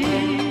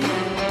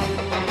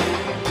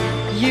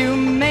 You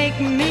make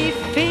me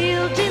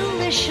feel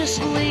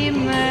deliciously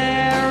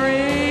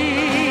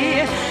merry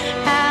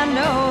and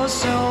oh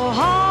so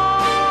high.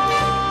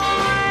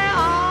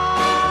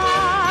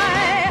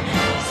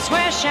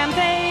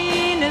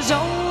 Champagne is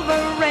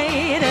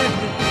overrated.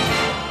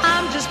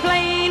 I'm just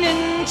plain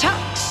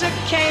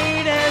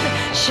intoxicated,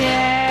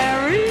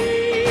 Sherry,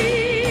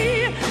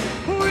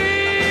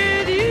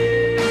 with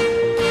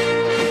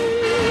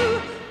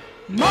you,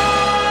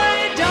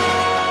 my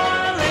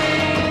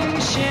darling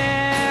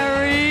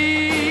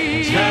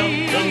Sherry. Tell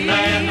the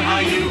man how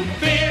you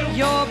feel.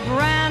 Your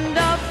brand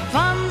of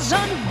fun's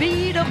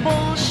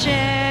unbeatable,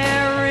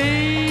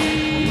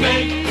 Sherry.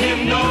 Make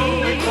him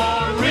know it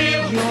for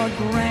real. You're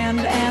grand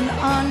and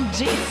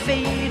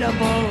undefeatable.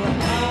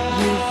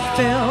 You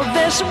fill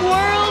this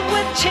world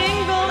with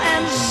tingle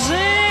and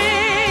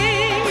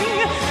zing.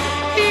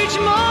 Each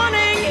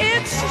morning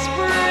it's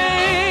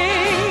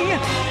spring,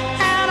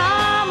 and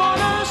I'm on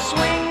a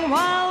swing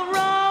while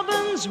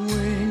robins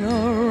wing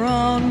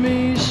around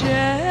me,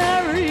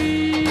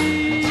 Sherry.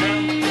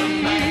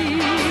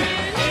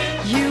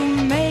 You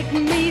make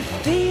me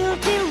feel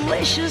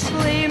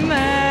deliciously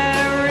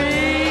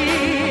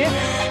merry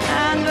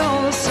and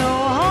oh so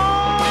high.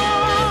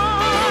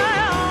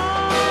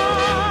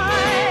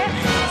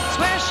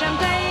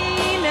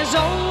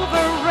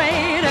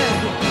 Overrated.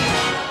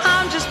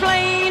 I'm just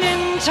plain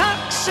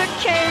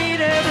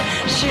intoxicated,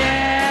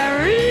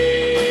 Sherry.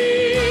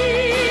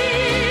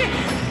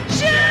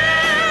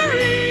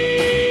 Sherry.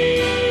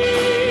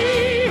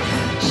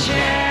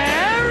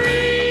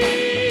 Sherry.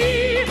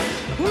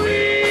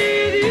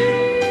 With you.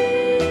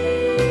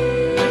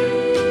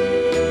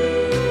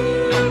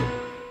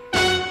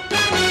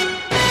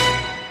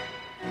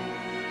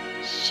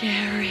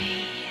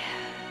 Sherry.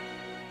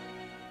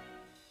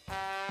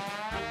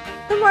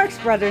 The Marx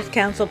Brothers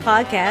Council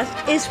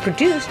podcast is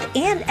produced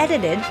and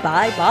edited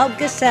by Bob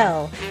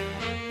Gassell.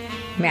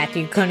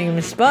 Matthew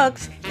Cunningham's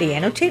books, The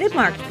Annotated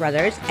Marx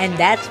Brothers, and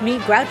That's Me,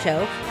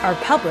 Groucho, are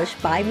published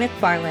by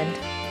McFarland.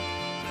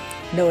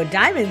 Noah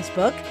Diamond's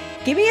book,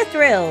 Give Me a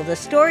Thrill, The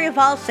Story of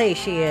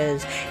Alsatia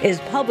is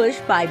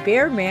published by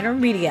Bear Manor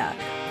Media.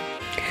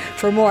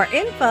 For more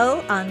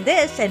info on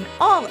this and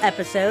all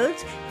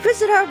episodes,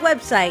 visit our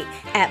website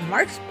at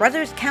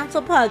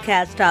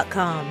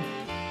marxbrotherscouncilpodcast.com.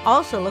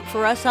 Also look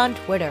for us on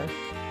Twitter.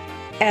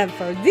 And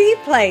for the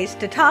place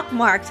to talk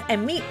Marx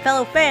and meet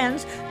fellow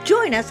fans,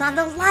 join us on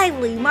the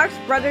lively Marx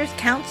Brothers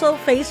Council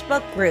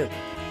Facebook group.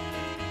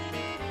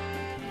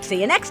 See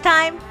you next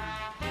time!